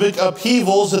seismic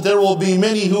upheavals that there will be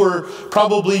many who are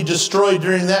probably destroyed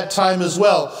during that time as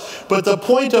well. But the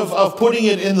point of putting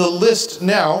it in the list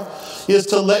now is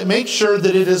to make sure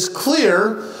that it is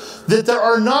clear that there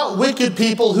are not wicked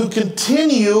people who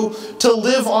continue to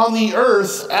live on the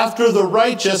earth after the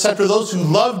righteous, after those who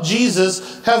love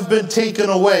Jesus, have been taken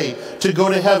away to go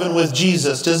to heaven with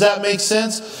Jesus. Does that make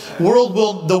sense? The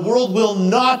world will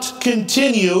not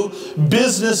continue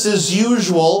business as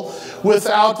usual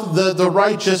without the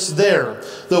righteous there.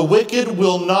 The wicked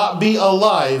will not be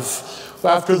alive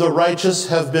after the righteous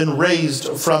have been raised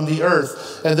from the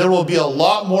earth. And there will be a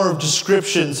lot more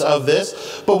descriptions of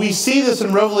this. But we see this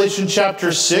in Revelation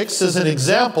chapter 6 as an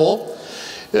example.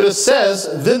 It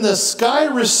says, then the sky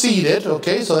receded.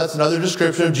 Okay, so that's another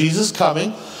description of Jesus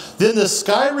coming. Then the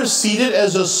sky receded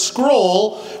as a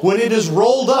scroll when it is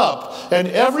rolled up, and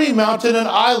every mountain and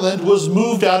island was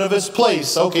moved out of its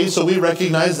place. Okay, so we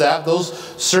recognize that.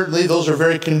 Those are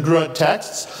very congruent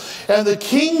texts. And the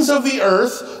kings of the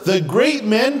earth, the great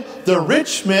men, the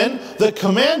rich men, the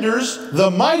commanders,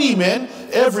 the mighty men,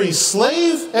 every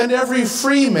slave and every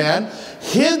free man,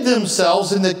 hid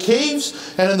themselves in the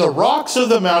caves and in the rocks of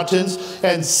the mountains,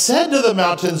 and said to the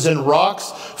mountains and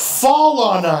rocks, fall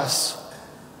on us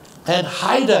and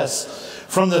hide us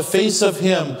from the face of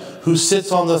him who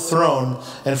sits on the throne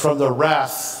and from the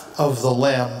wrath of the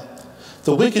Lamb.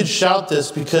 The wicked shout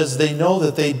this because they know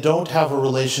that they don't have a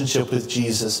relationship with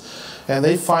Jesus. And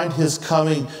they find his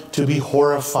coming to be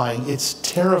horrifying. It's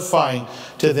terrifying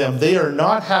to them. They are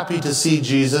not happy to see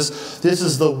Jesus. This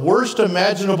is the worst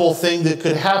imaginable thing that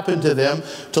could happen to them,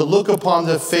 to look upon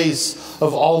the face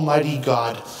of Almighty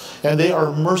God. And they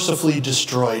are mercifully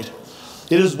destroyed.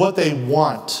 It is what they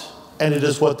want, and it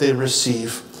is what they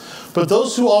receive. But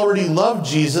those who already love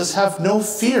Jesus have no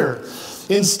fear.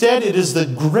 Instead, it is the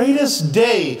greatest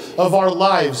day of our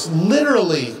lives.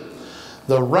 Literally,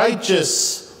 the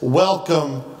righteous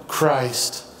welcome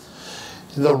Christ.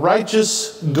 The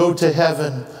righteous go to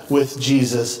heaven with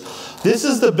Jesus. This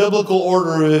is the biblical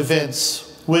order of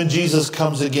events when Jesus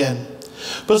comes again.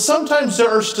 But sometimes there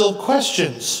are still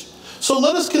questions. So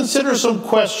let us consider some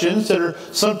questions that are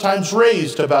sometimes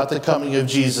raised about the coming of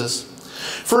Jesus.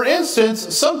 For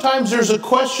instance, sometimes there's a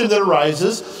question that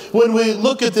arises when we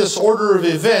look at this order of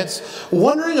events,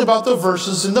 wondering about the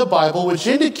verses in the Bible which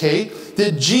indicate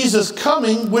that Jesus'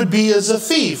 coming would be as a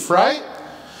thief, right?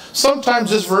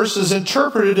 Sometimes this verse is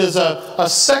interpreted as a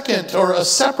second or a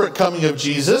separate coming of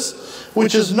Jesus,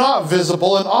 which is not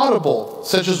visible and audible,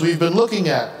 such as we've been looking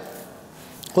at.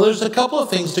 Well, there's a couple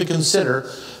of things to consider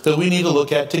that we need to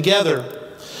look at together.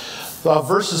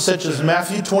 Verses such as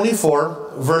Matthew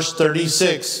 24, verse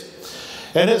 36.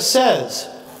 And it says,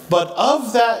 but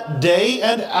of that day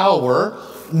and hour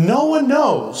no one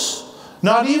knows,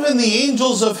 not even the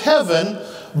angels of heaven,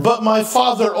 but my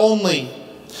Father only.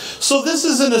 So this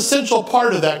is an essential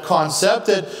part of that concept,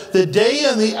 that the day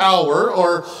and the hour,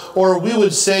 or we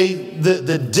would say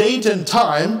the date and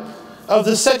time of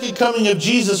the second coming of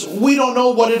Jesus, we don't know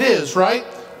what it is, right?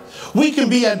 We can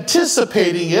be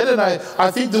anticipating it, and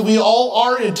I think that we all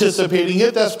are anticipating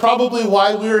it. That's probably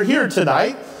why we're here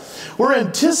tonight. We're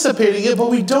anticipating it, but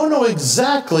we don't know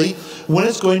exactly when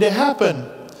it's going to happen.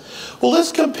 Well,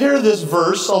 let's compare this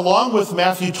verse along with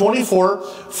Matthew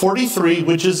 24:43,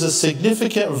 which is a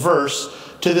significant verse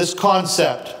to this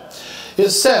concept. It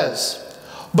says,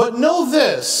 but know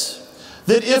this,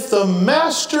 that if the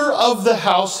master of the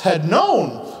house had known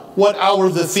what hour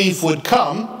the thief would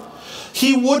come,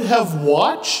 he would have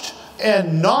watched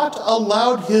and not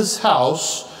allowed his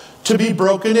house to be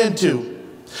broken into.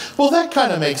 Well, that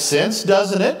kind of makes sense,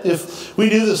 doesn't it? If we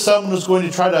knew that someone was going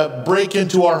to try to break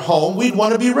into our home, we'd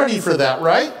want to be ready for that,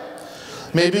 right?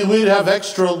 Maybe we'd have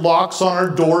extra locks on our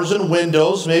doors and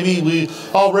windows. Maybe we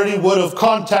already would have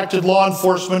contacted law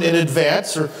enforcement in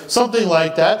advance or something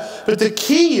like that. But the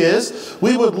key is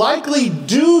we would likely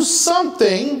do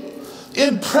something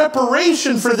in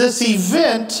preparation for this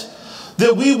event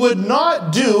that we would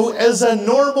not do as a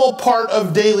normal part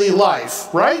of daily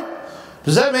life, right?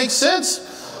 Does that make sense?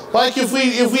 Like if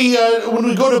we when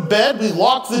we go to bed, we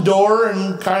lock the door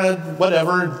and kind of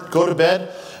whatever, go to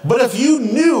bed. But if you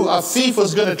knew a thief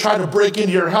was going to try to break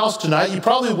into your house tonight, you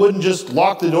probably wouldn't just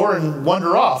lock the door and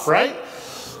wander off, right?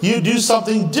 You do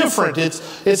something different.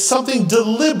 It's something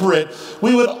deliberate.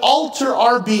 We would alter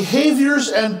our behaviors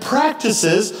and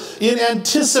practices in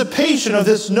anticipation of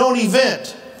this known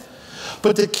event.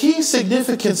 But the key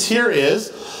significance here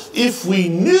is, if we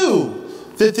knew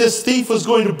that this thief was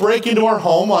going to break into our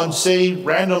home on, say,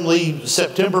 randomly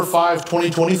September 5,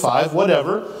 2025,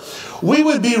 whatever, we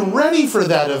would be ready for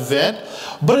that event.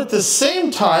 But at the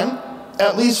same time,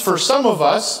 at least for some of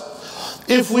us,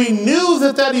 if we knew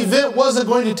that that event wasn't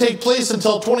going to take place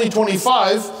until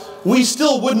 2025, we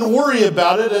still wouldn't worry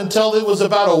about it until it was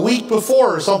about a week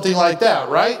before or something like that,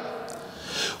 right?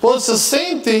 Well, it's the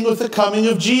same thing with the coming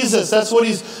of Jesus. That's what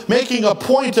he's making a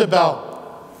point about.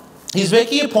 He's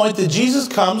making a point that Jesus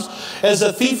comes as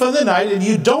a thief in the night, and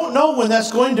you don't know when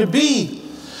that's going to be.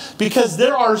 Because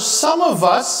there are some of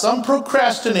us, some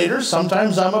procrastinators,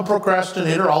 sometimes I'm a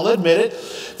procrastinator, I'll admit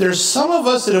it. There's some of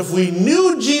us that if we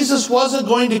knew Jesus wasn't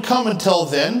going to come until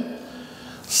then,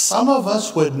 some of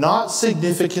us would not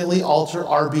significantly alter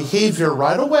our behavior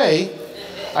right away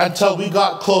until we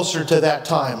got closer to that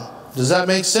time. Does that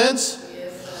make sense?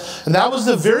 And that was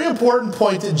the very important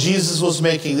point that Jesus was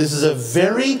making. This is a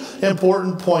very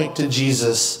important point to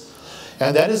Jesus.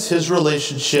 And that is his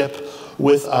relationship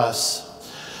with us.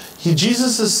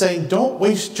 Jesus is saying, don't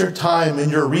waste your time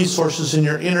and your resources and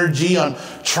your energy on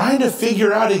trying to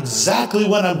figure out exactly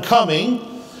when I'm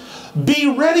coming. Be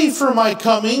ready for my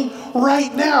coming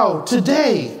right now,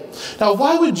 today. Now,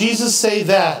 why would Jesus say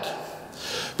that?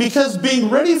 Because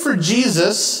being ready for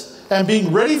Jesus and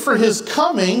being ready for his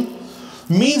coming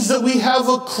means that we have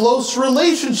a close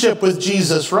relationship with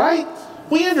Jesus, right?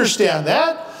 We understand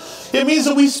that. It means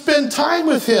that we spend time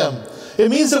with him. It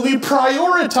means that we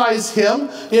prioritize him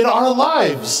in our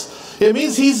lives. It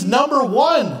means he's number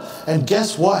one. And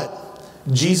guess what?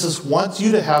 Jesus wants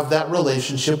you to have that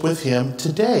relationship with him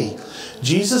today.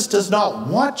 Jesus does not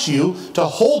want you to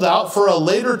hold out for a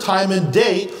later time and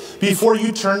date before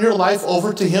you turn your life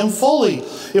over to him fully.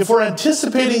 If we're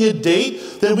anticipating a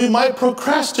date, then we might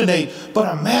procrastinate.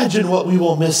 But imagine what we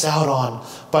will miss out on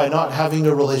by not having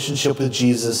a relationship with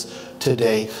Jesus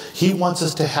today. He wants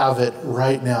us to have it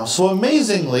right now. So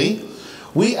amazingly,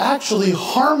 we actually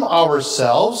harm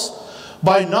ourselves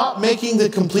by not making the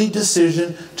complete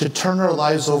decision to turn our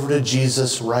lives over to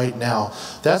Jesus right now.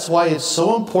 That's why it's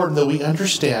so important that we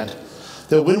understand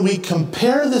that when we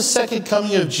compare the second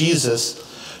coming of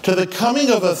Jesus to the coming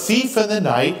of a thief in the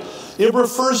night, it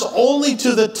refers only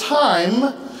to the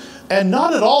time and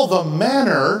not at all the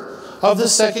manner of the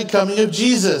second coming of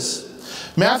Jesus.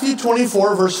 Matthew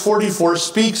 24 verse 44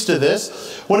 speaks to this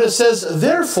when it says,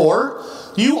 "Therefore,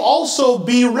 you also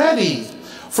be ready,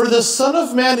 for the Son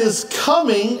of Man is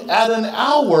coming at an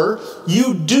hour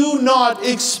you do not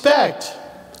expect."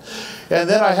 And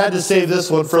then I had to save this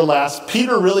one for last.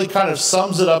 Peter really kind of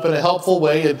sums it up in a helpful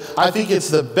way, and I think it's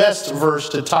the best verse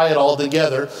to tie it all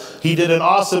together. He did an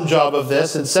awesome job of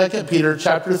this in 2 Peter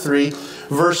chapter 3,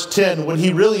 verse 10, when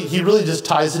he really just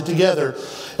ties it together.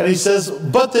 And he says,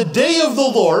 "But the day of the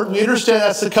Lord," we understand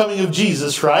that's the coming of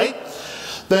Jesus, right?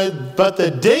 "But the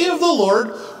day of the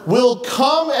Lord will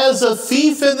come as a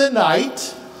thief in the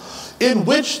night, in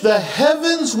which the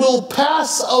heavens will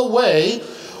pass away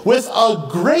with a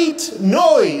great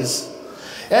noise,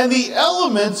 and the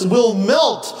elements will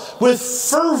melt with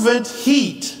fervent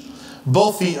heat.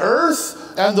 Both the earth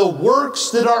and the works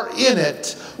that are in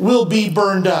it will be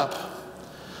burned up."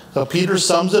 So Peter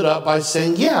sums it up by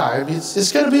saying,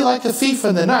 it's going to be like a thief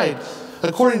in the night,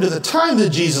 according to the time that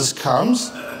Jesus comes.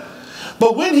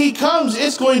 But when he comes,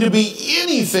 it's going to be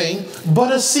anything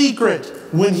but a secret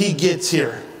when he gets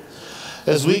here.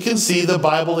 As we can see, the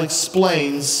Bible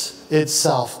explains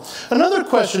itself. Another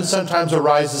question sometimes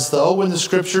arises, though, when the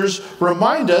scriptures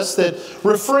remind us that,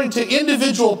 referring to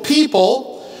individual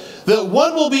people, that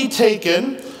one will be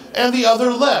taken and the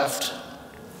other left.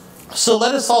 So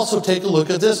let us also take a look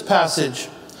at this passage.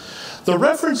 The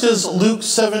reference is Luke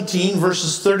 17,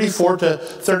 verses 34 to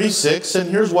 36, and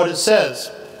here's what it says.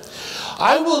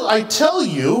 I tell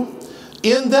you,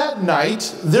 in that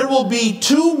night there will be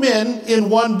two men in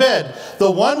one bed. The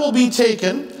one will be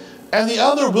taken, and the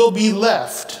other will be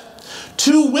left.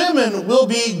 Two women will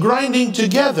be grinding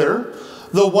together.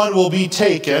 The one will be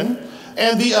taken,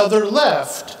 and the other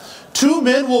left. Two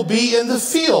men will be in the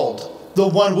field. The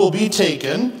one will be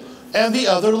taken, and the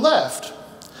other left.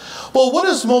 Well, what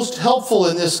is most helpful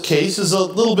in this case is a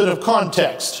little bit of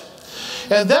context.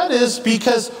 And that is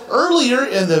because earlier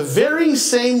in the very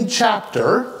same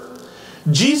chapter,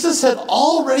 Jesus had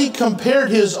already compared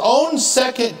his own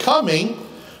second coming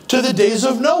to the days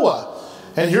of Noah.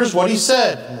 And here's what he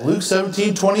said, Luke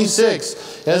 17:26,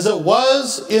 "As it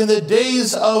was in the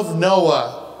days of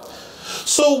Noah."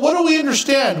 So what do we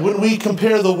understand when we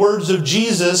compare the words of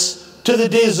Jesus to the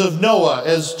days of Noah,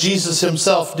 as Jesus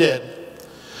himself did?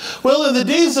 Well, in the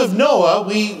days of Noah,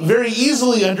 we very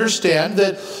easily understand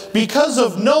that because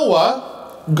of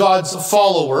Noah, God's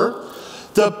follower,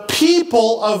 the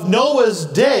people of Noah's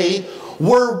day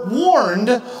were warned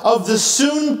of the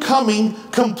soon coming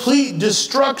complete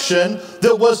destruction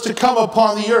that was to come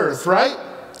upon the earth, right?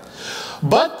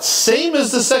 But same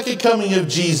as the second coming of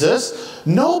Jesus,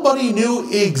 nobody knew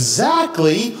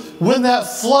exactly when that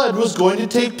flood was going to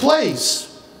take place.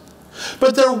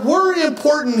 But there were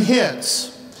important hints,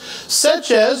 such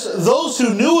as those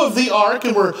who knew of the ark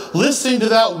and were listening to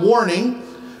that warning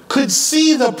could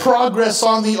see the progress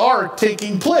on the ark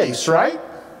taking place, right?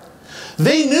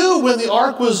 They knew when the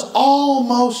ark was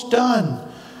almost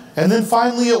done, and then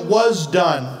finally it was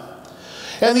done.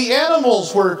 And the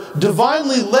animals were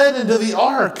divinely led into the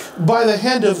ark by the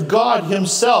hand of God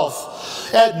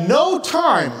himself. At no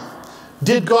time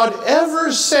did God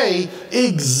ever say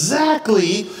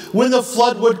exactly when the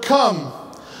flood would come,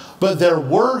 but there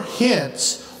were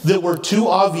hints that were too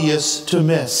obvious to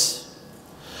miss.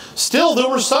 Still, there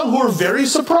were some who were very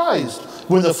surprised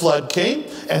when the flood came,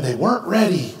 and they weren't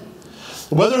ready.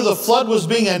 Whether the flood was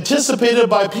being anticipated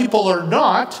by people or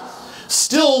not,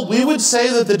 still, we would say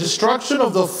that the destruction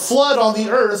of the flood on the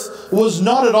earth was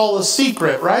not at all a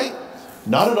secret, right?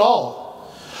 Not at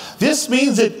all. This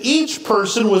means that each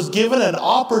person was given an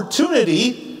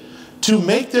opportunity to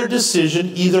make their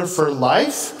decision either for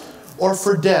life or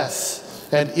for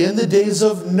death. And in the days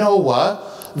of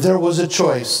Noah, there was a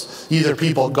choice. Either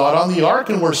people got on the ark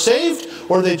and were saved,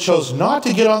 or they chose not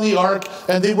to get on the ark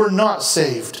and they were not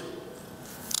saved.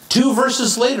 2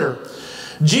 verses later,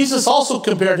 Jesus also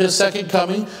compared his second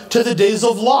coming to the days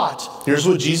of Lot. Here's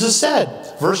what Jesus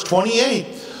said, verse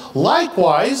 28.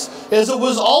 Likewise, as it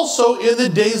was also in the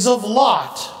days of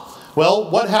Lot. Well,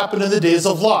 what happened in the days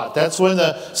of Lot? That's when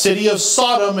the city of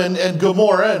Sodom and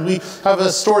Gomorrah, and we have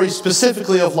a story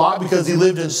specifically of Lot because he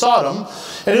lived in Sodom,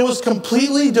 and it was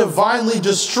completely divinely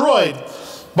destroyed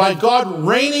by God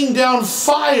raining down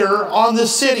fire on the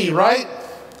city, right?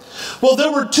 Well,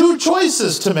 there were 2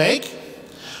 choices to make.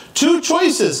 2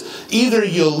 choices. Either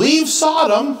you leave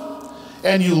Sodom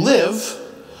and you live,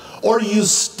 or you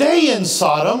stay in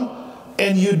Sodom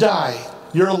and you die.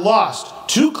 You're lost.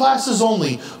 2 classes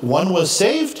only. One was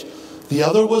saved, the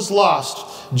other was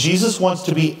lost. Jesus wants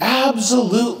to be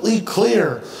absolutely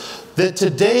clear that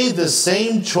today the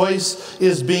same choice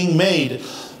is being made.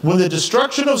 When the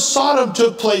destruction of Sodom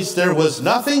took place, there was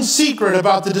nothing secret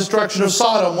about the destruction of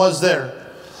Sodom, was there?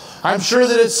 I'm sure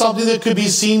that it's something that could be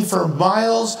seen for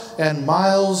miles and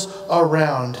miles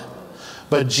around.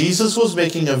 But Jesus was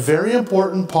making a very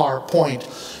important point.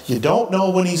 You don't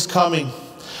know when he's coming.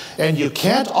 And you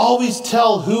can't always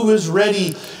tell who is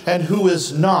ready and who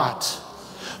is not.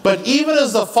 But even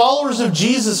as the followers of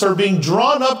Jesus are being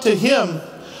drawn up to him,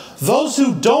 those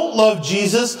who don't love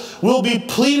Jesus will be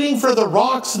pleading for the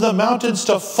rocks and the mountains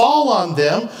to fall on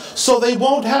them so they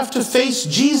won't have to face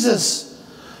Jesus.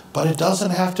 But it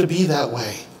doesn't have to be that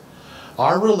way.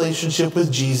 Our relationship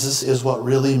with Jesus is what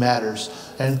really matters.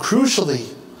 And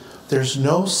crucially, there's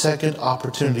no second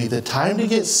opportunity. The time to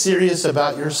get serious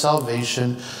about your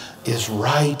salvation is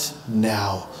right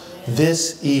now,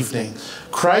 this evening.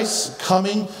 Christ's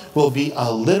coming will be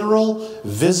a literal,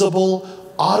 visible,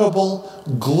 audible,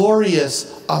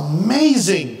 glorious,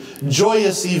 amazing,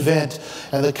 joyous event.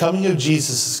 And the coming of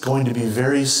Jesus is going to be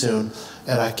very soon,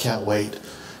 and I can't wait.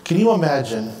 Can you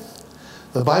imagine?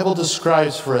 The Bible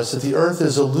describes for us that the earth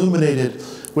is illuminated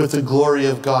with the glory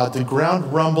of God. The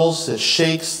ground rumbles, it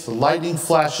shakes, the lightning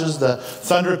flashes, the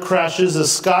thunder crashes, the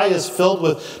sky is filled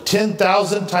with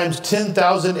 10,000 times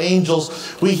 10,000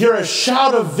 angels. We hear a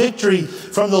shout of victory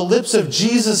from the lips of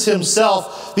Jesus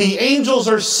himself. The angels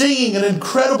are singing an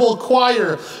incredible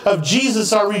choir of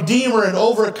Jesus, our Redeemer and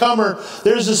Overcomer.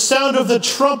 There's the sound of the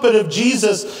trumpet of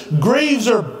Jesus. Graves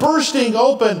are bursting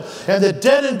open, and the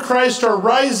dead in Christ are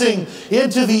rising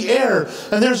into the air.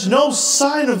 And there's no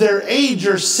sign of their age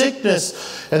or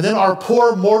sickness. And then our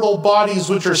poor mortal bodies,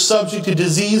 which are subject to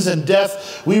disease and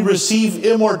death, we receive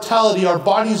immortality. Our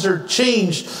bodies are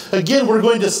changed. Again, we're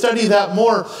going to study that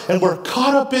more. And we're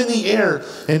caught up in the air.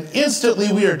 And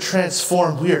instantly we are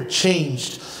transformed. We are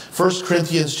changed. 1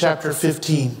 Corinthians chapter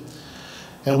 15.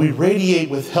 And we radiate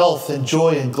with health and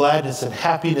joy and gladness and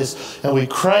happiness. And we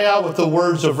cry out with the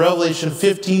words of Revelation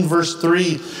 15 verse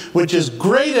 3, which is,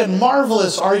 "Great and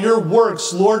marvelous are your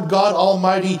works, Lord God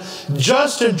Almighty.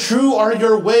 Just and true are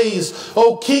your ways,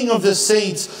 O King of the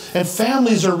saints." And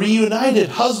families are reunited,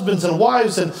 husbands and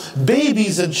wives and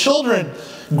babies and children,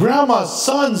 grandmas,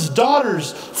 sons,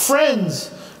 daughters, friends.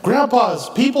 grandpas,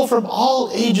 people from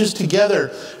all ages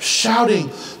together, shouting,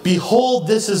 "Behold,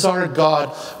 this is our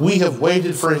God. We have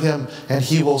waited for him, and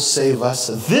he will save us.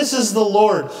 This is the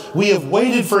Lord. We have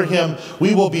waited for him.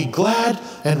 We will be glad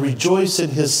and rejoice in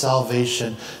his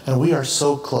salvation." And we are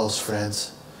so close,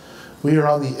 friends. We are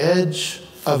on the edge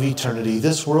of eternity.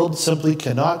 This world simply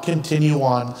cannot continue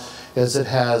on as it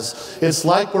has. It's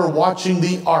like we're watching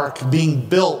the ark being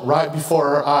built right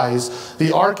before our eyes.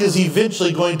 The ark is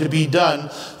eventually going to be done.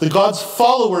 God's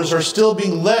followers are still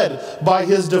being led by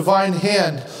his divine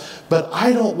hand. But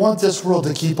I don't want this world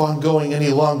to keep on going any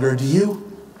longer. Do you?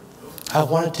 I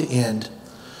want it to end.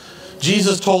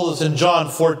 Jesus told us in John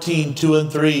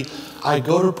 14:2-3, "I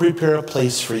go to prepare a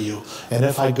place for you. And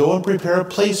if I go and prepare a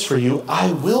place for you,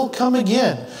 I will come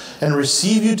again and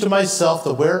receive you to myself,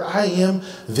 that where I am,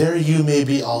 there you may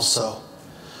be also."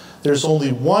 There's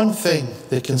only one thing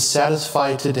that can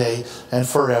satisfy today and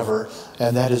forever,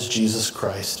 and that is Jesus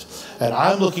Christ. And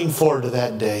I'm looking forward to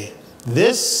that day.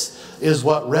 This is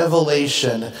what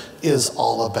Revelation is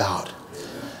all about.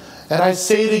 And I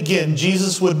say it again,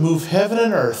 Jesus would move heaven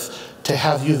and earth to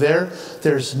have you there.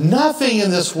 There's nothing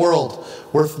in this world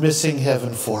worth missing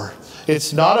heaven for.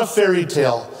 It's not a fairy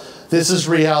tale. This is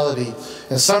reality.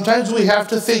 And sometimes we have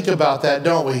to think about that,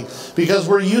 don't we? Because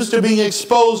we're used to being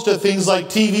exposed to things like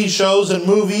TV shows and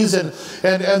movies, and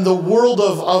the world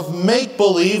of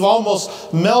make-believe almost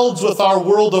melds with our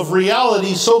world of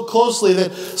reality so closely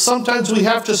that sometimes we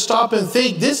have to stop and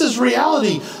think, this is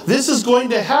reality. This is going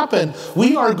to happen.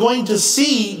 We are going to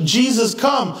see Jesus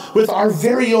come with our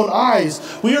very own eyes.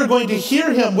 We are going to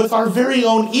hear him with our very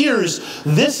own ears.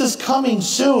 This is coming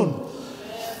soon.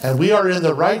 And we are in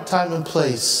the right time and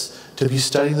place to be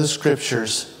studying the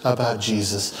scriptures about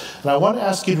Jesus. And I want to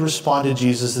ask you to respond to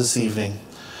Jesus this evening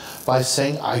by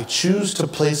saying, "I choose to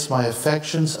place my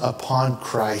affections upon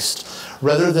Christ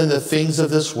rather than the things of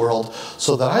this world,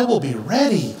 so that I will be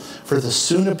ready for the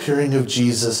soon appearing of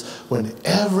Jesus, when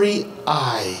every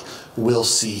eye will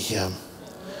see him."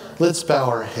 Let's bow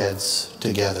our heads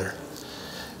together.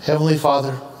 Heavenly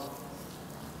Father,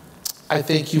 I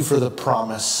thank you for the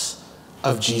promise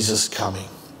of Jesus coming.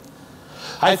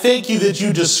 I thank you that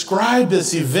you described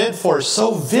this event for us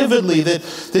so vividly,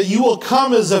 that you will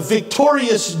come as a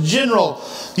victorious general.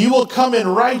 You will come in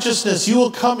righteousness. You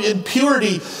will come in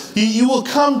purity. You will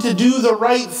come to do the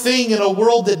right thing in a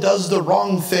world that does the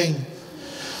wrong thing.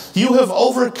 You have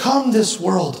overcome this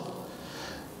world,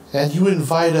 and you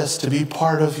invite us to be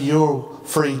part of you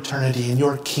for eternity, in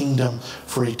your kingdom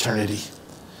for eternity.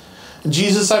 And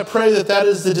Jesus, I pray that that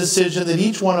is the decision that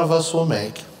each one of us will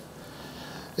make.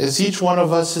 As each one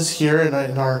of us is here,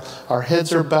 and our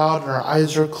heads are bowed and our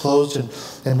eyes are closed,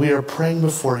 and we are praying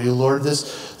before you, Lord, this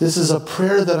is a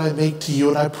prayer that I make to you,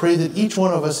 and I pray that each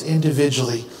one of us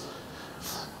individually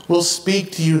will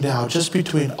speak to you now, just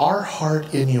between our heart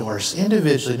and yours,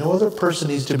 individually. No other person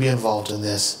needs to be involved in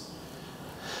this.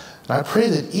 And I pray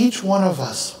that each one of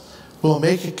us will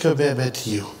make a commitment to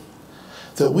you,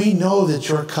 that we know that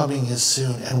your coming is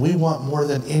soon, and we want more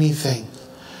than anything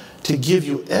to give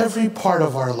you every part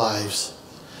of our lives.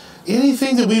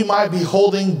 Anything that we might be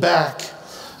holding back,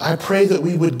 I pray that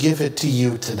we would give it to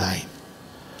you tonight.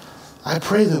 I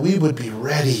pray that we would be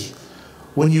ready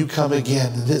when you come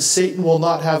again, and that Satan will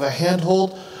not have a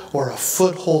handhold or a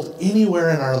foothold anywhere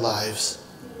in our lives.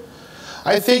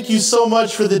 I thank you so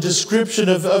much for the description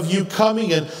of you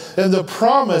coming, and the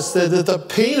promise that the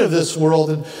pain of this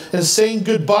world, and saying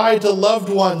goodbye to loved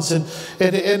ones, and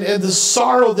the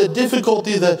sorrow, the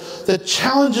difficulty, the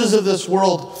challenges of this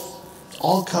world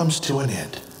all comes to an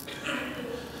end.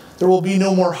 There will be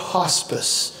no more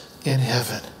hospice in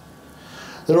heaven.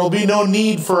 There will be no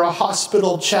need for a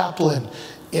hospital chaplain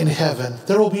in heaven.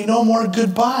 There will be no more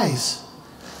goodbyes.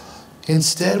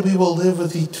 Instead, we will live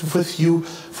with you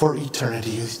for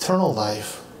eternity, eternal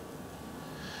life.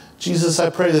 Jesus,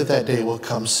 I pray that that day will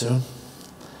come soon.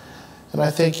 And I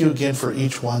thank you again for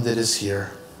each one that is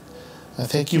here. I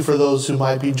thank you for those who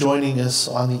might be joining us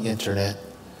on the internet.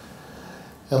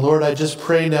 And Lord, I just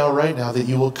pray now, right now, that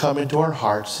you will come into our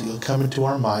hearts, that you'll come into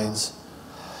our minds,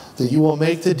 that you will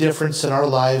make the difference in our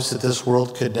lives that this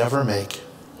world could never make.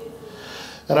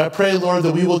 And I pray, Lord,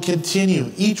 that we will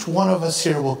continue, each one of us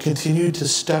here will continue to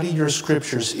study your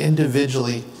scriptures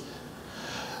individually.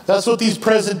 That's what these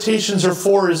presentations are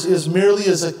for, is merely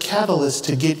as a catalyst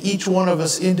to get each one of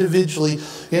us individually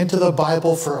into the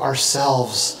Bible for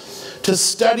ourselves, to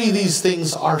study these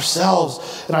things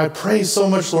ourselves. And I pray so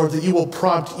much, Lord, that you will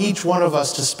prompt each one of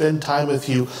us to spend time with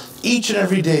you each and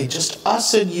every day, just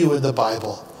us and you in the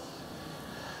Bible.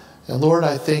 And Lord,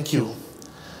 I thank you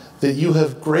that you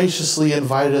have graciously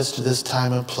invited us to this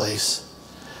time and place,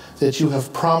 that you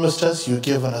have promised us. You've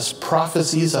given us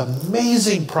prophecies,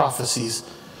 amazing prophecies.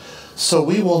 So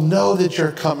we will know that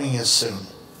your coming is soon.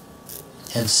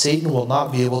 And Satan will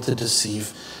not be able to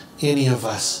deceive any of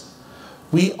us.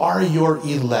 We are your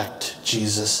elect,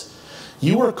 Jesus.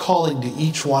 You are calling to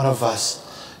each one of us.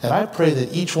 And I pray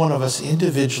that each one of us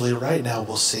individually right now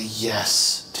will say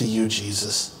yes to you,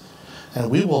 Jesus.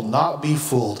 And we will not be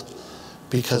fooled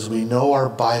because we know our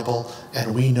Bible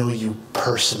and we know you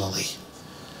personally.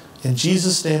 In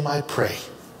Jesus' name I pray.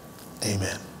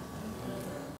 Amen.